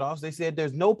water shutoffs. They said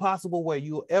there's no possible way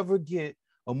you'll ever get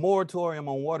a moratorium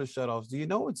on water shutoffs. Do you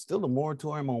know it's still a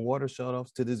moratorium on water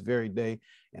shutoffs to this very day?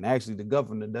 And actually, the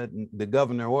governor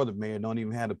or the mayor don't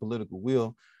even have the political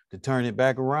will to turn it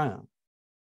back around.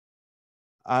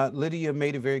 Lydia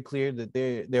made it very clear that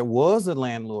there was a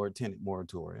landlord-tenant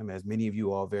moratorium. As many of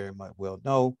you all very much well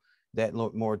know, that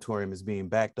moratorium is being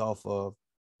backed off of.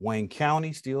 Wayne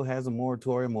County still has a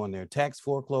moratorium on their tax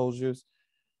foreclosures.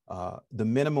 The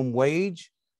minimum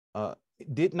wage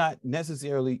did not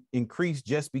necessarily increase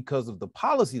just because of the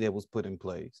policy that was put in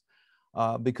place,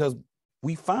 because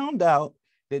we found out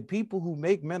that people who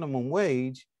make minimum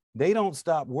wage, they don't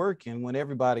stop working when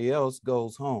everybody else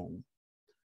goes home.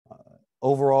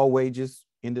 Overall wages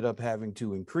ended up having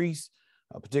to increase,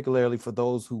 particularly for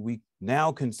those who we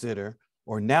now consider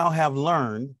or now have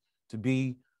learned to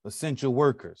be essential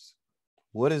workers.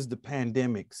 What is the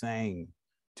pandemic saying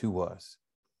to us?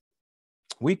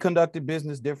 We conducted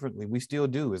business differently. We still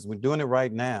do, as we're doing it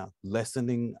right now,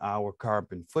 lessening our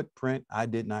carbon footprint. I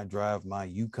did not drive my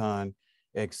Yukon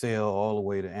XL all the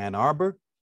way to Ann Arbor.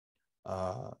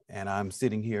 And I'm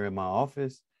sitting here in my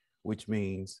office, which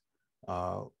means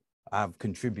I've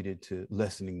contributed to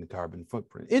lessening the carbon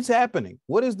footprint. It's happening.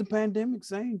 What is the pandemic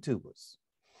saying to us?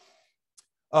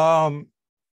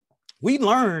 We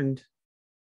learned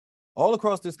all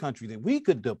across this country that we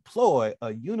could deploy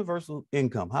a universal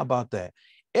income. How about that?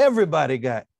 Everybody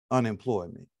got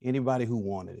unemployment. Anybody who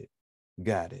wanted it,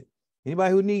 got it.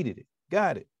 Anybody who needed it,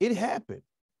 got it. It happened.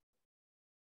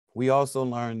 We also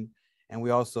learned, and we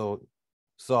also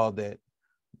saw that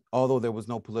although there was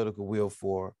no political will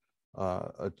for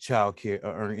a child care,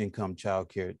 earned income child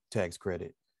care tax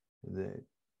credit, that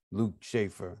Luke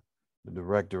Schaefer, the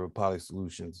director of Poly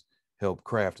Solutions, helped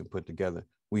craft and put together.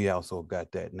 We also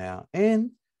got that now,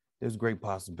 and there's great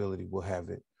possibility we'll have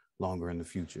it longer in the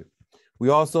future. We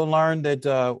also learned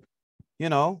that,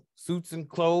 suits and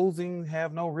clothing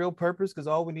have no real purpose, because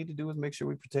all we need to do is make sure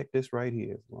we protect this right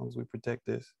here. As long as we protect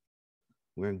this,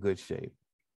 we're in good shape.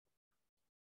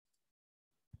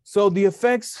 So the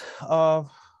effects of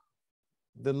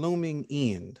the looming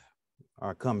end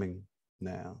are coming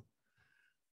now.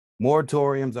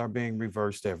 Moratoriums are being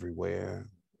reversed everywhere.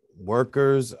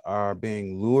 Workers are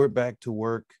being lured back to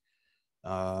work.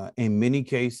 In many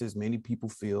cases, many people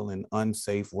feel in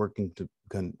unsafe working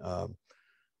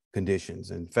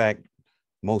conditions. In fact,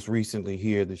 most recently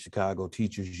here, the Chicago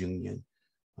Teachers Union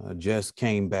just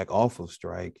came back off of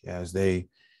strike as they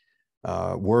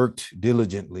worked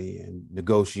diligently and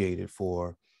negotiated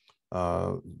for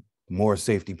more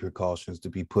safety precautions to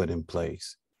be put in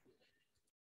place.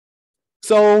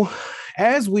 So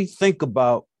as we think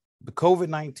about the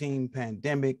COVID-19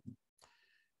 pandemic,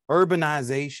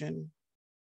 urbanization,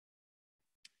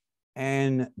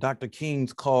 and Dr.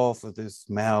 King's call for this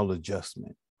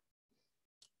maladjustment,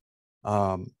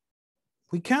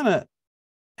 we kind of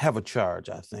have a charge,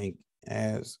 I think,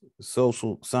 as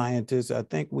social scientists. I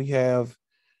think we have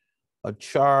a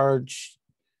charge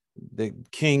that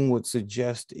King would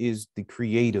suggest is the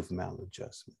creative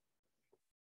maladjustment.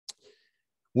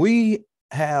 We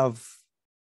have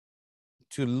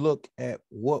to look at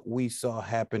what we saw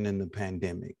happen in the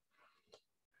pandemic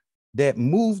that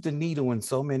moved the needle in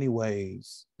so many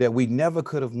ways that we never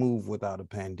could have moved without a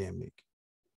pandemic.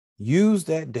 Use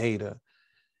that data,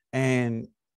 and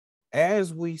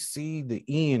as we see the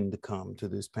end come to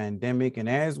this pandemic, and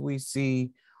as we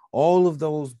see all of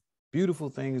those beautiful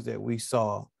things that we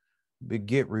saw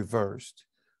get reversed,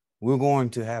 we're going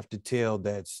to have to tell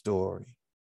that story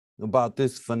about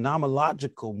this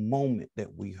phenomenological moment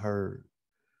that we heard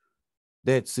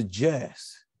that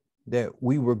suggests that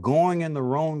we were going in the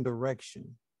wrong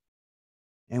direction,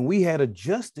 and we had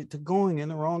adjusted to going in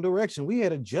the wrong direction. We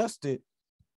had adjusted.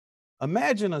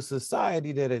 Imagine a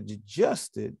society that had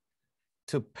adjusted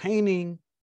to painting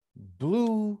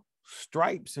blue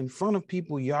stripes in front of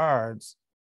people's yards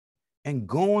and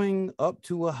going up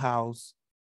to a house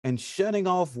and shutting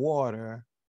off water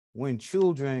when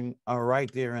children are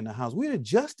right there in the house. We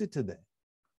adjusted to that.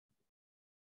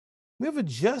 We've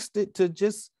adjusted to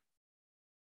just,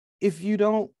 if you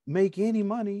don't make any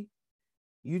money,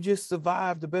 you just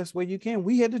survive the best way you can.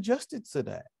 We had adjusted to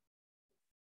that.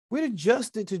 We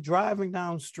adjusted to driving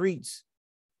down streets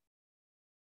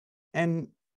and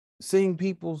seeing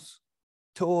people's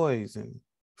toys and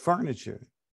furniture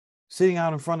sitting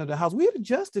out in front of the house. We had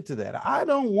adjusted to that. I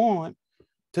don't want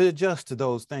to adjust to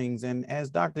those things. And as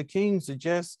Dr. King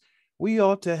suggests, we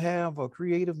ought to have a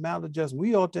creative maladjustment.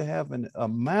 We ought to have a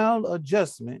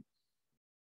maladjustment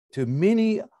to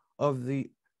many of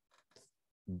the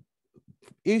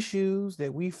issues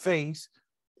that we face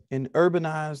in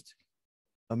urbanized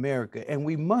America. And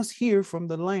we must hear from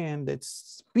the land that's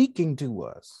speaking to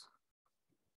us.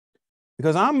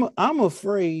 Because I'm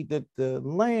afraid that the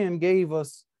land gave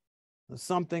us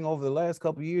something over the last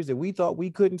couple of years that we thought we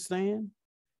couldn't stand.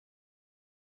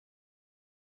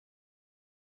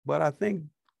 But I think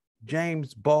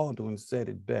James Baldwin said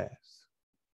it best.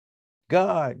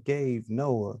 God gave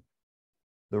Noah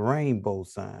the rainbow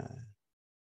sign.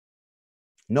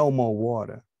 No more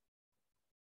water.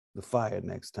 The fire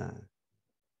next time.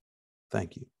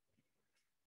 Thank you.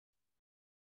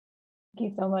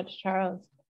 Thank you so much, Charles.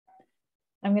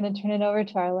 I'm going to turn it over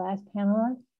to our last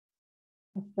panelist.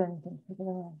 Kristin, take it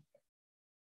away.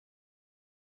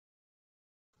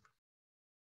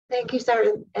 Thank you,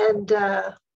 Sarah,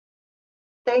 and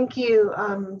thank you,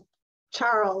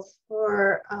 Charles,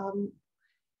 for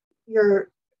your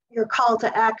call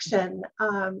to action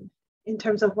in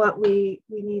terms of what we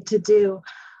need to do.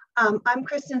 I'm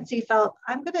Kristin Seefeldt.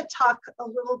 I'm going to talk a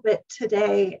little bit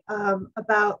today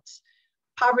about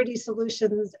poverty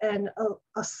solutions and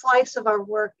a slice of our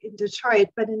work in Detroit.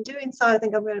 But in doing so, I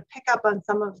think I'm going to pick up on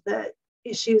some of the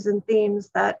issues and themes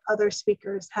that other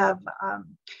speakers have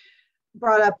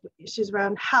brought up, issues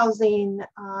around housing,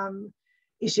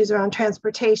 issues around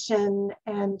transportation,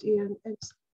 and,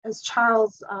 as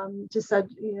Charles just said,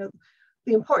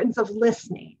 the importance of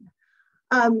listening.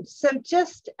 So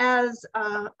just as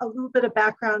a little bit of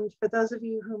background for those of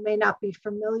you who may not be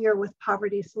familiar with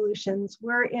Poverty Solutions,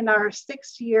 we're in our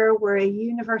 6th year. We're a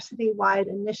university-wide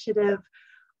initiative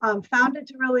founded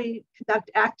to really conduct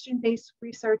action-based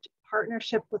research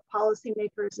partnership with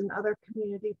policymakers and other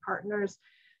community partners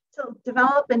to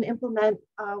develop and implement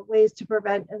ways to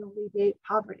prevent and alleviate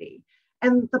poverty.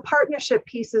 And the partnership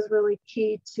piece is really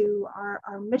key to our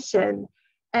mission.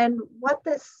 And what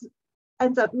this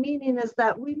ends up meaning is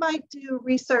that we might do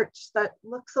research that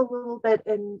looks a little bit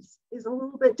and is a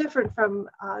little bit different from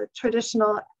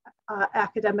traditional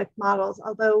academic models,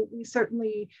 although we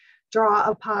certainly draw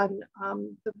upon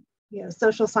the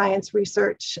social science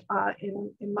research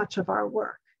in much of our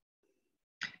work.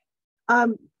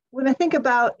 When I think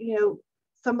about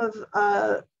some of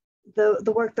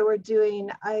the work that we're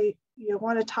doing, I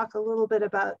want to talk a little bit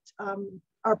about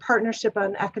our partnership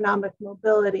on economic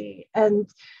mobility. And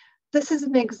this is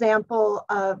an example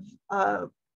of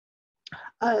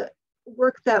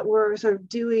work that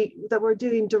we're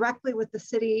doing directly with the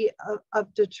city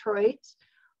of Detroit,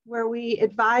 where we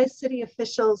advise city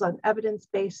officials on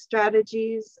evidence-based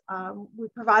strategies. We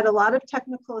provide a lot of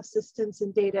technical assistance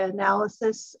and data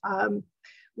analysis.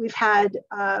 We've had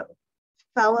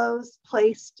fellows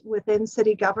placed within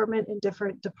city government in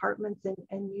different departments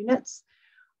and units.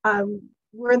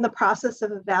 We're in the process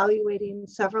of evaluating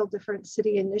several different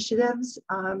city initiatives,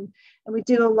 and we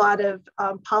do a lot of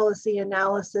policy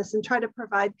analysis and try to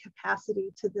provide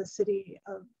capacity to the city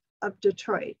of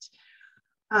Detroit.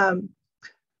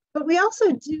 But we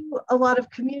also do a lot of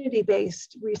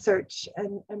community-based research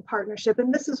and partnership,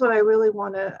 and this is what I really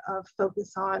want to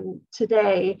focus on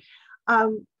today.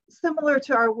 Similar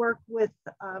to our work with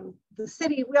the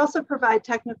city, we also provide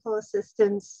technical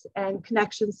assistance and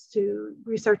connections to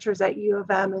researchers at U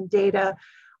of M and data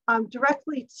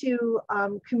directly to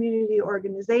community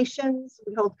organizations.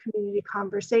 We hold community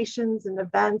conversations and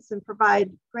events and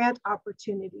provide grant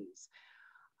opportunities.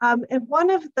 And one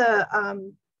of the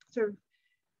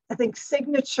I think,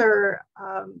 signature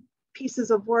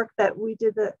pieces of work that we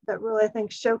did that really, I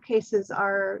think, showcases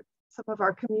some of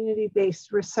our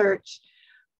community-based research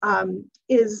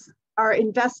is our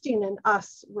Investing in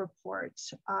Us report,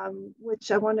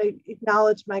 which I want to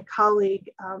acknowledge my colleague,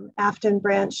 Afton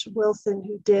Branch Wilson,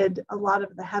 who did a lot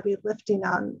of the heavy lifting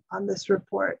on this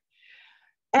report.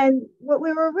 And what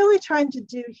we were really trying to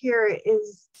do here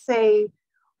is say,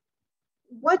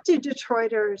 what do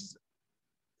Detroiters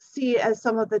see as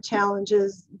some of the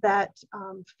challenges that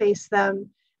face them,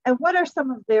 and what are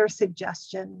some of their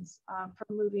suggestions for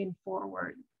moving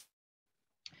forward?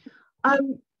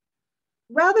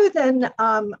 Rather than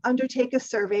undertake a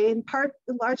survey, in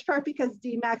large part because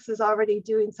DMACS is already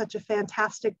doing such a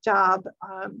fantastic job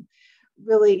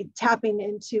really tapping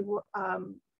into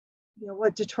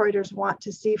what Detroiters want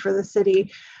to see for the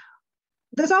city,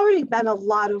 there's already been a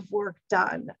lot of work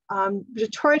done.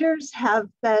 Detroiters have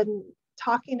been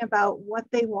talking about what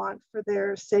they want for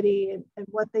their city and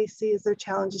what they see as their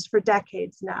challenges for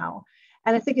decades now.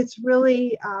 And I think it's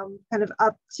really kind of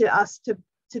up to us to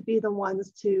be the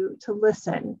ones to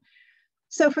listen.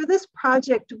 So for this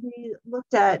project, we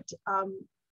looked at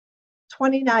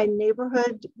 29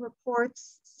 neighborhood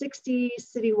reports, 60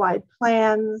 citywide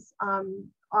plans,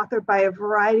 authored by a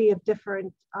variety of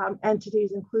different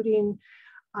entities, including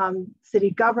city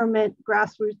government,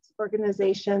 grassroots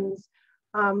organizations,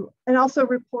 and also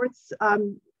reports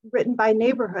written by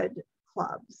neighborhood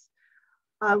clubs.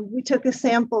 We took a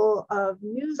sample of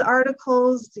news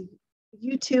articles,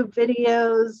 YouTube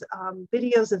videos,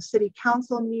 videos of city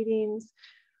council meetings,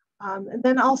 and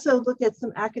then also look at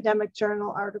some academic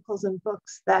journal articles and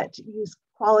books that use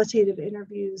qualitative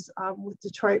interviews with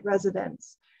Detroit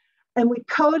residents. And we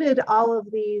coded all of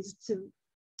these to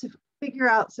figure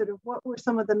out sort of what were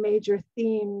some of the major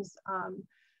themes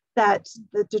that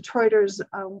the Detroiters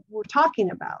were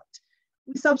talking about.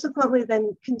 we subsequently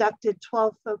then conducted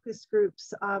 12 focus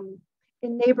groups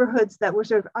in neighborhoods that were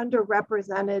sort of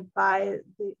underrepresented by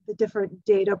the different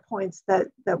data points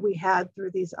that we had through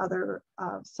these other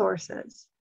sources.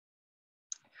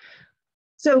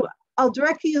 So I'll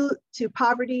direct you to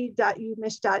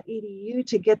poverty.umich.edu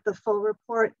to get the full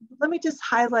report. Let me just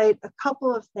highlight a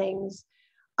couple of things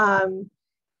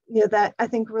that I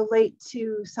think relate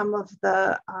to some of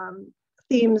the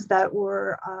themes that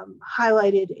were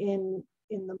highlighted in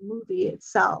the movie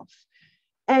itself.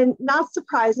 And not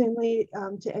surprisingly,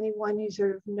 to anyone who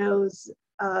sort of knows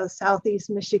Southeast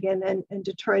Michigan and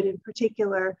Detroit in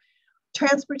particular,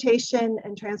 transportation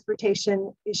and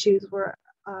transportation issues were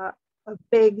a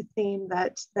big theme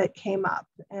that came up.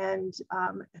 And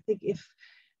I think if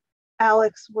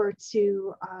Alex were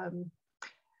to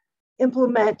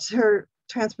implement her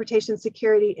transportation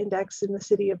security index in the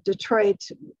city of Detroit,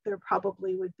 there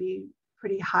probably would be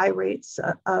pretty high rates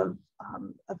of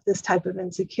this type of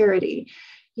insecurity.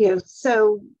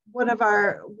 So one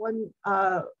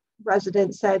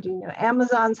resident said,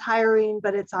 Amazon's hiring,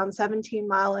 but it's on 17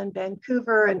 Mile in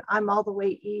Vancouver, and I'm all the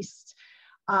way east.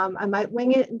 I might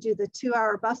wing it and do the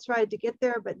 2-hour bus ride to get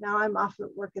there, but now I'm off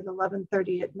at work at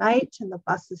 11:30 at night and the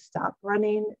buses stop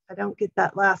running. If I don't get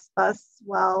that last bus,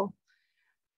 well,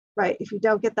 right, if you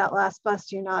don't get that last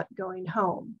bus, you're not going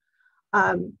home.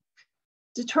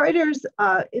 Detroiters,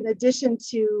 in addition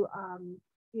to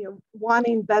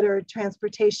wanting better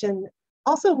transportation,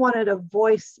 also wanted a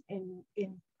voice in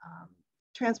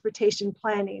transportation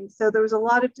planning. So there was a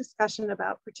lot of discussion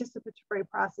about participatory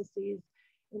processes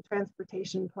in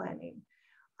transportation planning.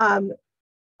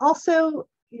 Also,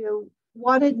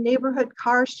 wanted neighborhood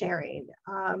car sharing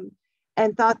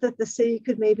and thought that the city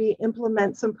could maybe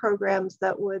implement some programs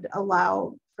that would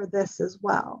allow for this as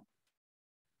well.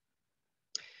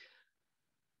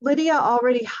 Lydia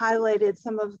already highlighted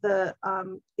some of the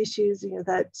issues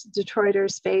that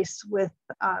Detroiters face with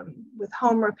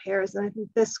home repairs, and I think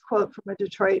this quote from a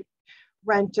Detroit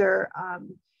renter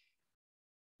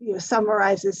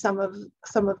summarizes some of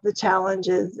the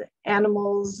challenges.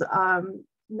 Animals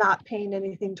not paying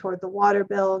anything toward the water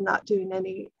bill, not doing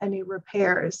any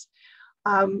repairs.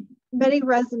 Many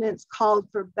residents called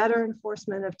for better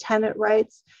enforcement of tenant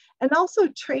rights and also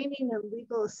training and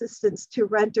legal assistance to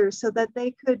renters so that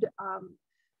they could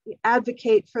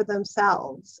advocate for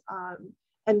themselves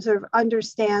and sort of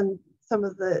understand some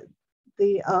of the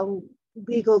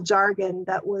legal jargon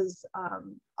that was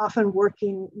often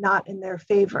working not in their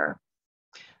favor.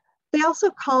 They also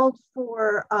called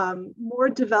for more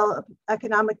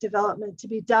economic development to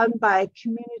be done by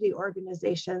community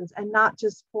organizations and not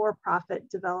just for-profit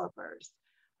developers,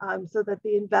 so that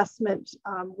the investment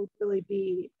would really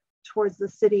be towards the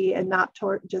city and not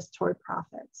just toward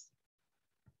profits.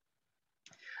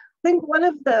 I think one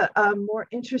of the more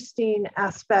interesting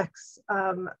aspects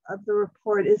of the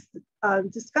report is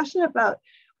discussion about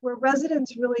where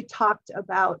residents really talked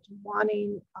about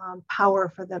wanting power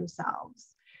for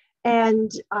themselves.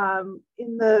 And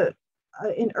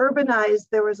in Urbanized,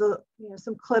 there was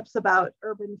some clips about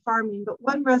urban farming, but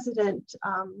one resident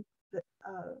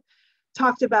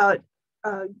talked about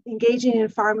engaging in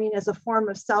farming as a form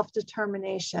of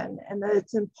self-determination, and that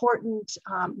it's important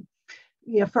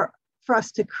for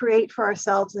us to create for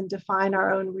ourselves and define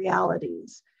our own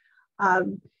realities.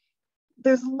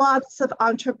 There's lots of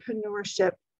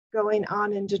entrepreneurship going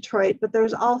on in Detroit, but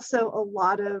there's also a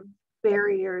lot of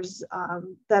barriers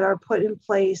that are put in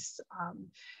place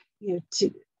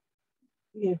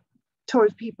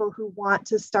towards people who want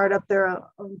to start up their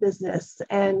own business.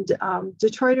 And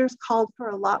Detroiters called for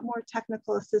a lot more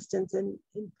technical assistance in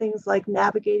things like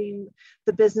navigating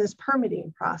the business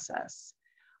permitting process.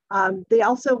 They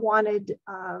also wanted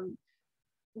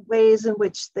ways in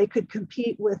which they could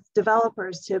compete with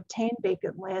developers to obtain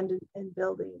vacant land and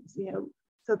buildings,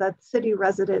 so that city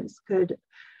residents could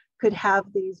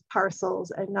have these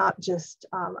parcels and not just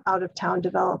out-of-town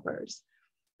developers.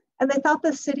 And they thought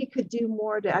the city could do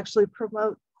more to actually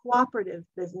promote cooperative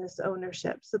business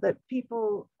ownership so that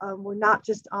people were not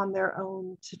just on their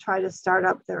own to try to start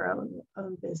up their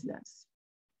own business.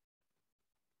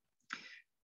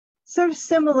 Sort of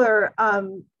similar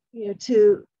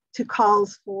to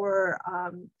calls for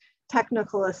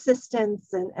technical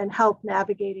assistance and help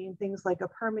navigating things like a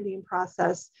permitting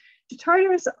process,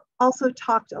 Detroiters also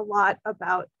talked a lot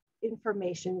about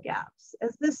information gaps.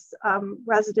 As this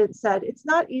resident said, it's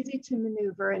not easy to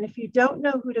maneuver, and if you don't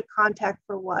know who to contact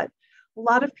for what, a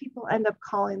lot of people end up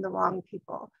calling the wrong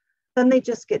people. Then they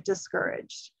just get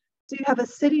discouraged. So you have a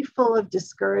city full of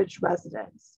discouraged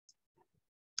residents.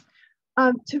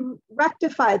 To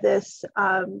rectify this,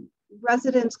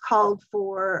 residents called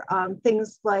for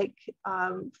things like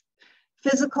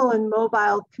physical and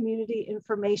mobile community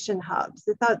information hubs.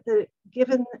 They thought that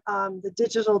given the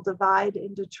digital divide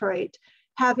in Detroit,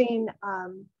 having,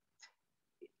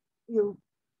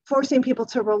 forcing people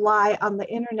to rely on the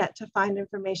internet to find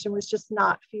information was just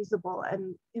not feasible,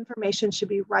 and information should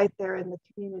be right there in the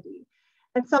community.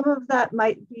 And some of that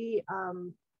might be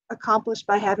accomplished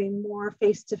by having more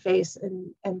face-to-face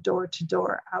and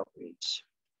door-to-door outreach.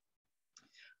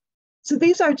 So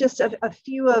these are just a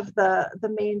few of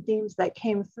the main themes that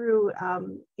came through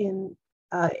in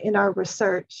our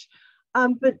research.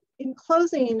 But in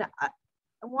closing, I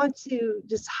want to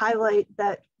just highlight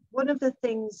that one of the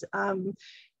things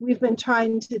we've been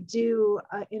trying to do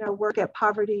in our work at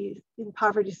Poverty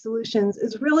Solutions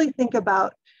is really think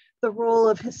about the role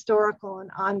of historical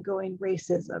and ongoing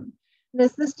racism. And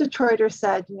as this Detroiter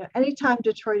said, anytime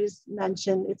Detroit is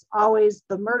mentioned, it's always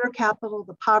the murder capital,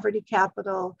 the poverty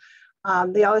capital.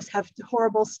 They always have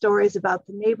horrible stories about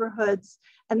the neighborhoods,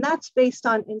 and that's based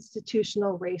on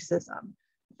institutional racism.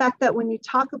 The fact that when you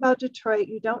talk about Detroit,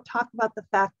 you don't talk about the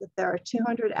fact that there are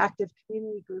 200 active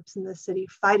community groups in the city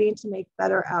fighting to make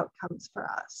better outcomes for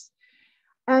us.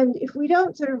 And if we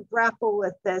don't sort of grapple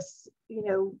with this,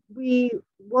 we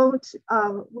won't,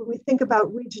 when we think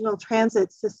about regional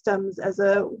transit systems as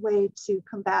a way to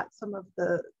combat some of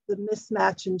the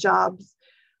mismatch in jobs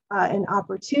and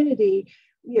opportunity,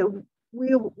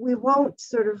 we won't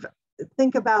sort of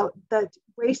think about that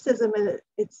racism in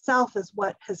itself is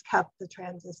what has kept the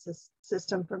transit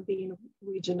system from being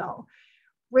regional.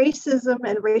 Racism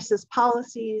and racist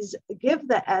policies give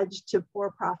the edge to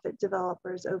for-profit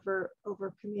developers over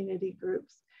community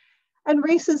groups. And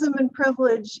racism and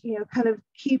privilege, kind of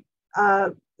keep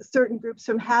certain groups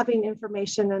from having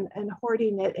information and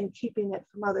hoarding it and keeping it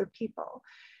from other people.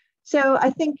 So I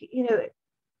think,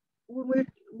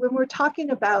 when we're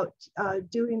talking about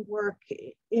doing work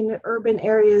in urban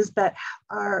areas that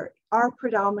are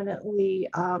predominantly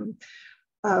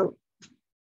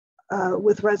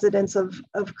with residents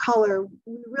of color,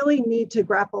 we really need to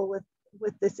grapple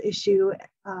with this issue.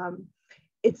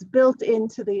 It's built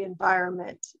into the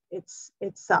environment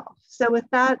itself. So with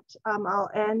that, I'll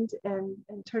end and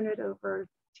turn it over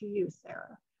to you,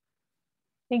 Sarah.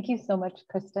 Thank you so much,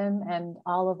 Kristin, and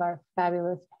all of our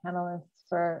fabulous panelists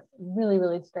for really,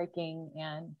 really striking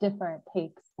and different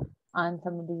takes on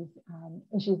some of these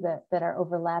issues that are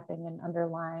overlapping and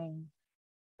underlying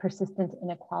persistent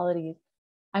inequalities.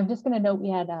 I'm just going to note we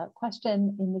had a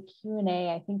question in the Q&A.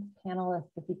 I think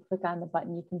panelists, if you click on the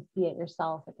button, you can see it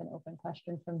yourself. It's an open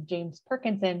question from James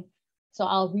Perkinson. So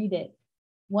I'll read it.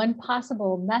 One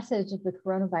possible message of the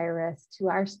coronavirus to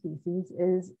our species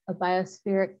is a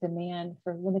biospheric demand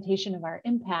for limitation of our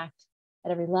impact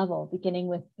at every level, beginning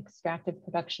with extractive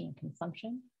production and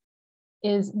consumption.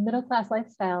 Is middle-class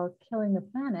lifestyle killing the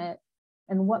planet?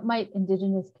 And what might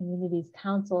Indigenous communities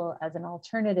counsel as an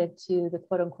alternative to the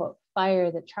quote unquote fire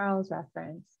that Charles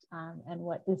referenced, and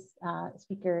what this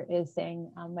speaker is saying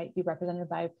might be represented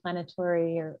by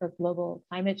planetary or global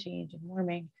climate change and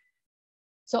warming.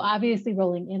 So obviously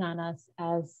rolling in on us,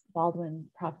 as Baldwin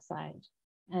prophesied.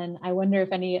 And I wonder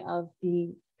if any of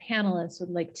the panelists would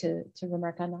like to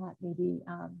remark on that. Maybe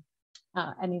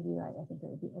any of you, I think it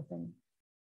would be open.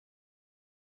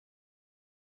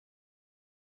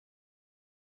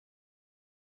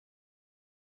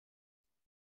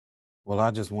 Well,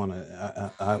 I just want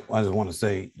to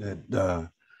say that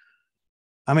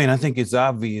I think it's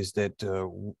obvious that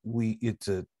it's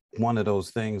one of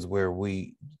those things where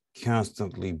we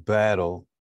constantly battle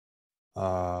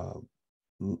the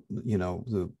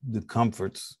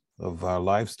comforts of our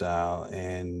lifestyle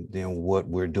and then what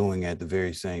we're doing at the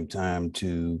very same time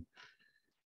to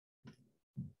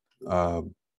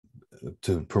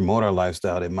promote our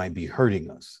lifestyle that might be hurting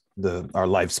us, our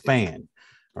lifespan,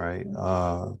 right?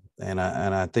 And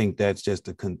I think that's just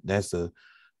that's a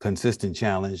consistent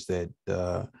challenge that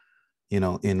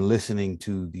in listening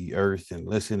to the earth and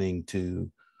listening to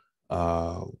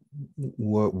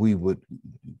what we would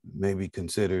maybe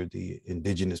consider the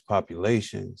indigenous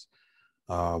populations,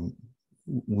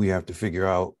 we have to figure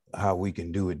out how we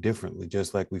can do it differently,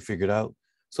 just like we figured out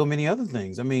so many other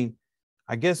things. I mean,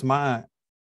 I guess my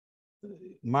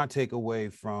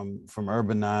takeaway from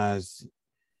Urbanized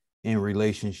in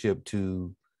relationship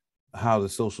to how the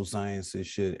social sciences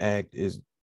should act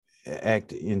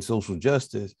in social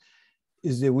justice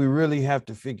is that we really have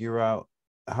to figure out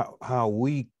how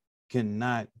we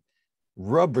cannot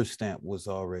rubber stamp what's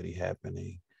already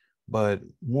happening, but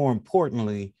more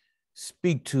importantly,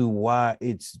 speak to why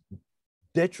it's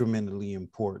detrimentally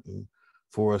important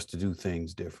for us to do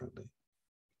things differently.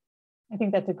 I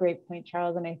think that's a great point,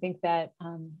 Charles. And I think that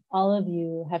all of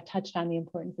you have touched on the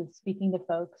importance of speaking to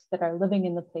folks that are living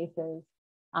in the places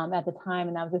at the time.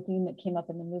 And that was a theme that came up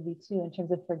in the movie too, in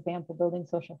terms of, for example, building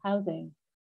social housing,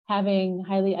 having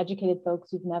highly educated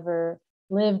folks who've never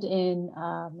lived in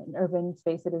an urban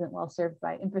space that isn't well served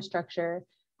by infrastructure.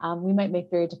 We might make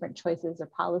very different choices or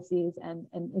policies, and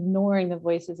ignoring the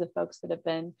voices of folks that have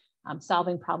been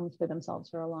solving problems for themselves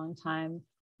for a long time.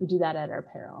 We do that at our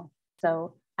peril.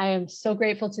 So I am so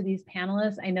grateful to these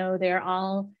panelists. I know they're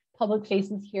all public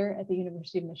faces here at the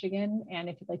University of Michigan. And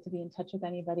if you'd like to be in touch with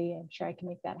anybody, I'm sure I can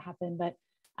make that happen. But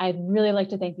I'd really like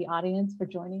to thank the audience for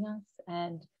joining us.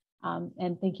 And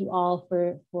thank you all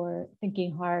for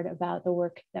thinking hard about the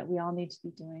work that we all need to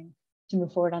be doing to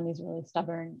move forward on these really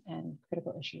stubborn and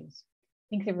critical issues.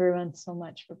 Thanks everyone so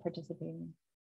much for participating.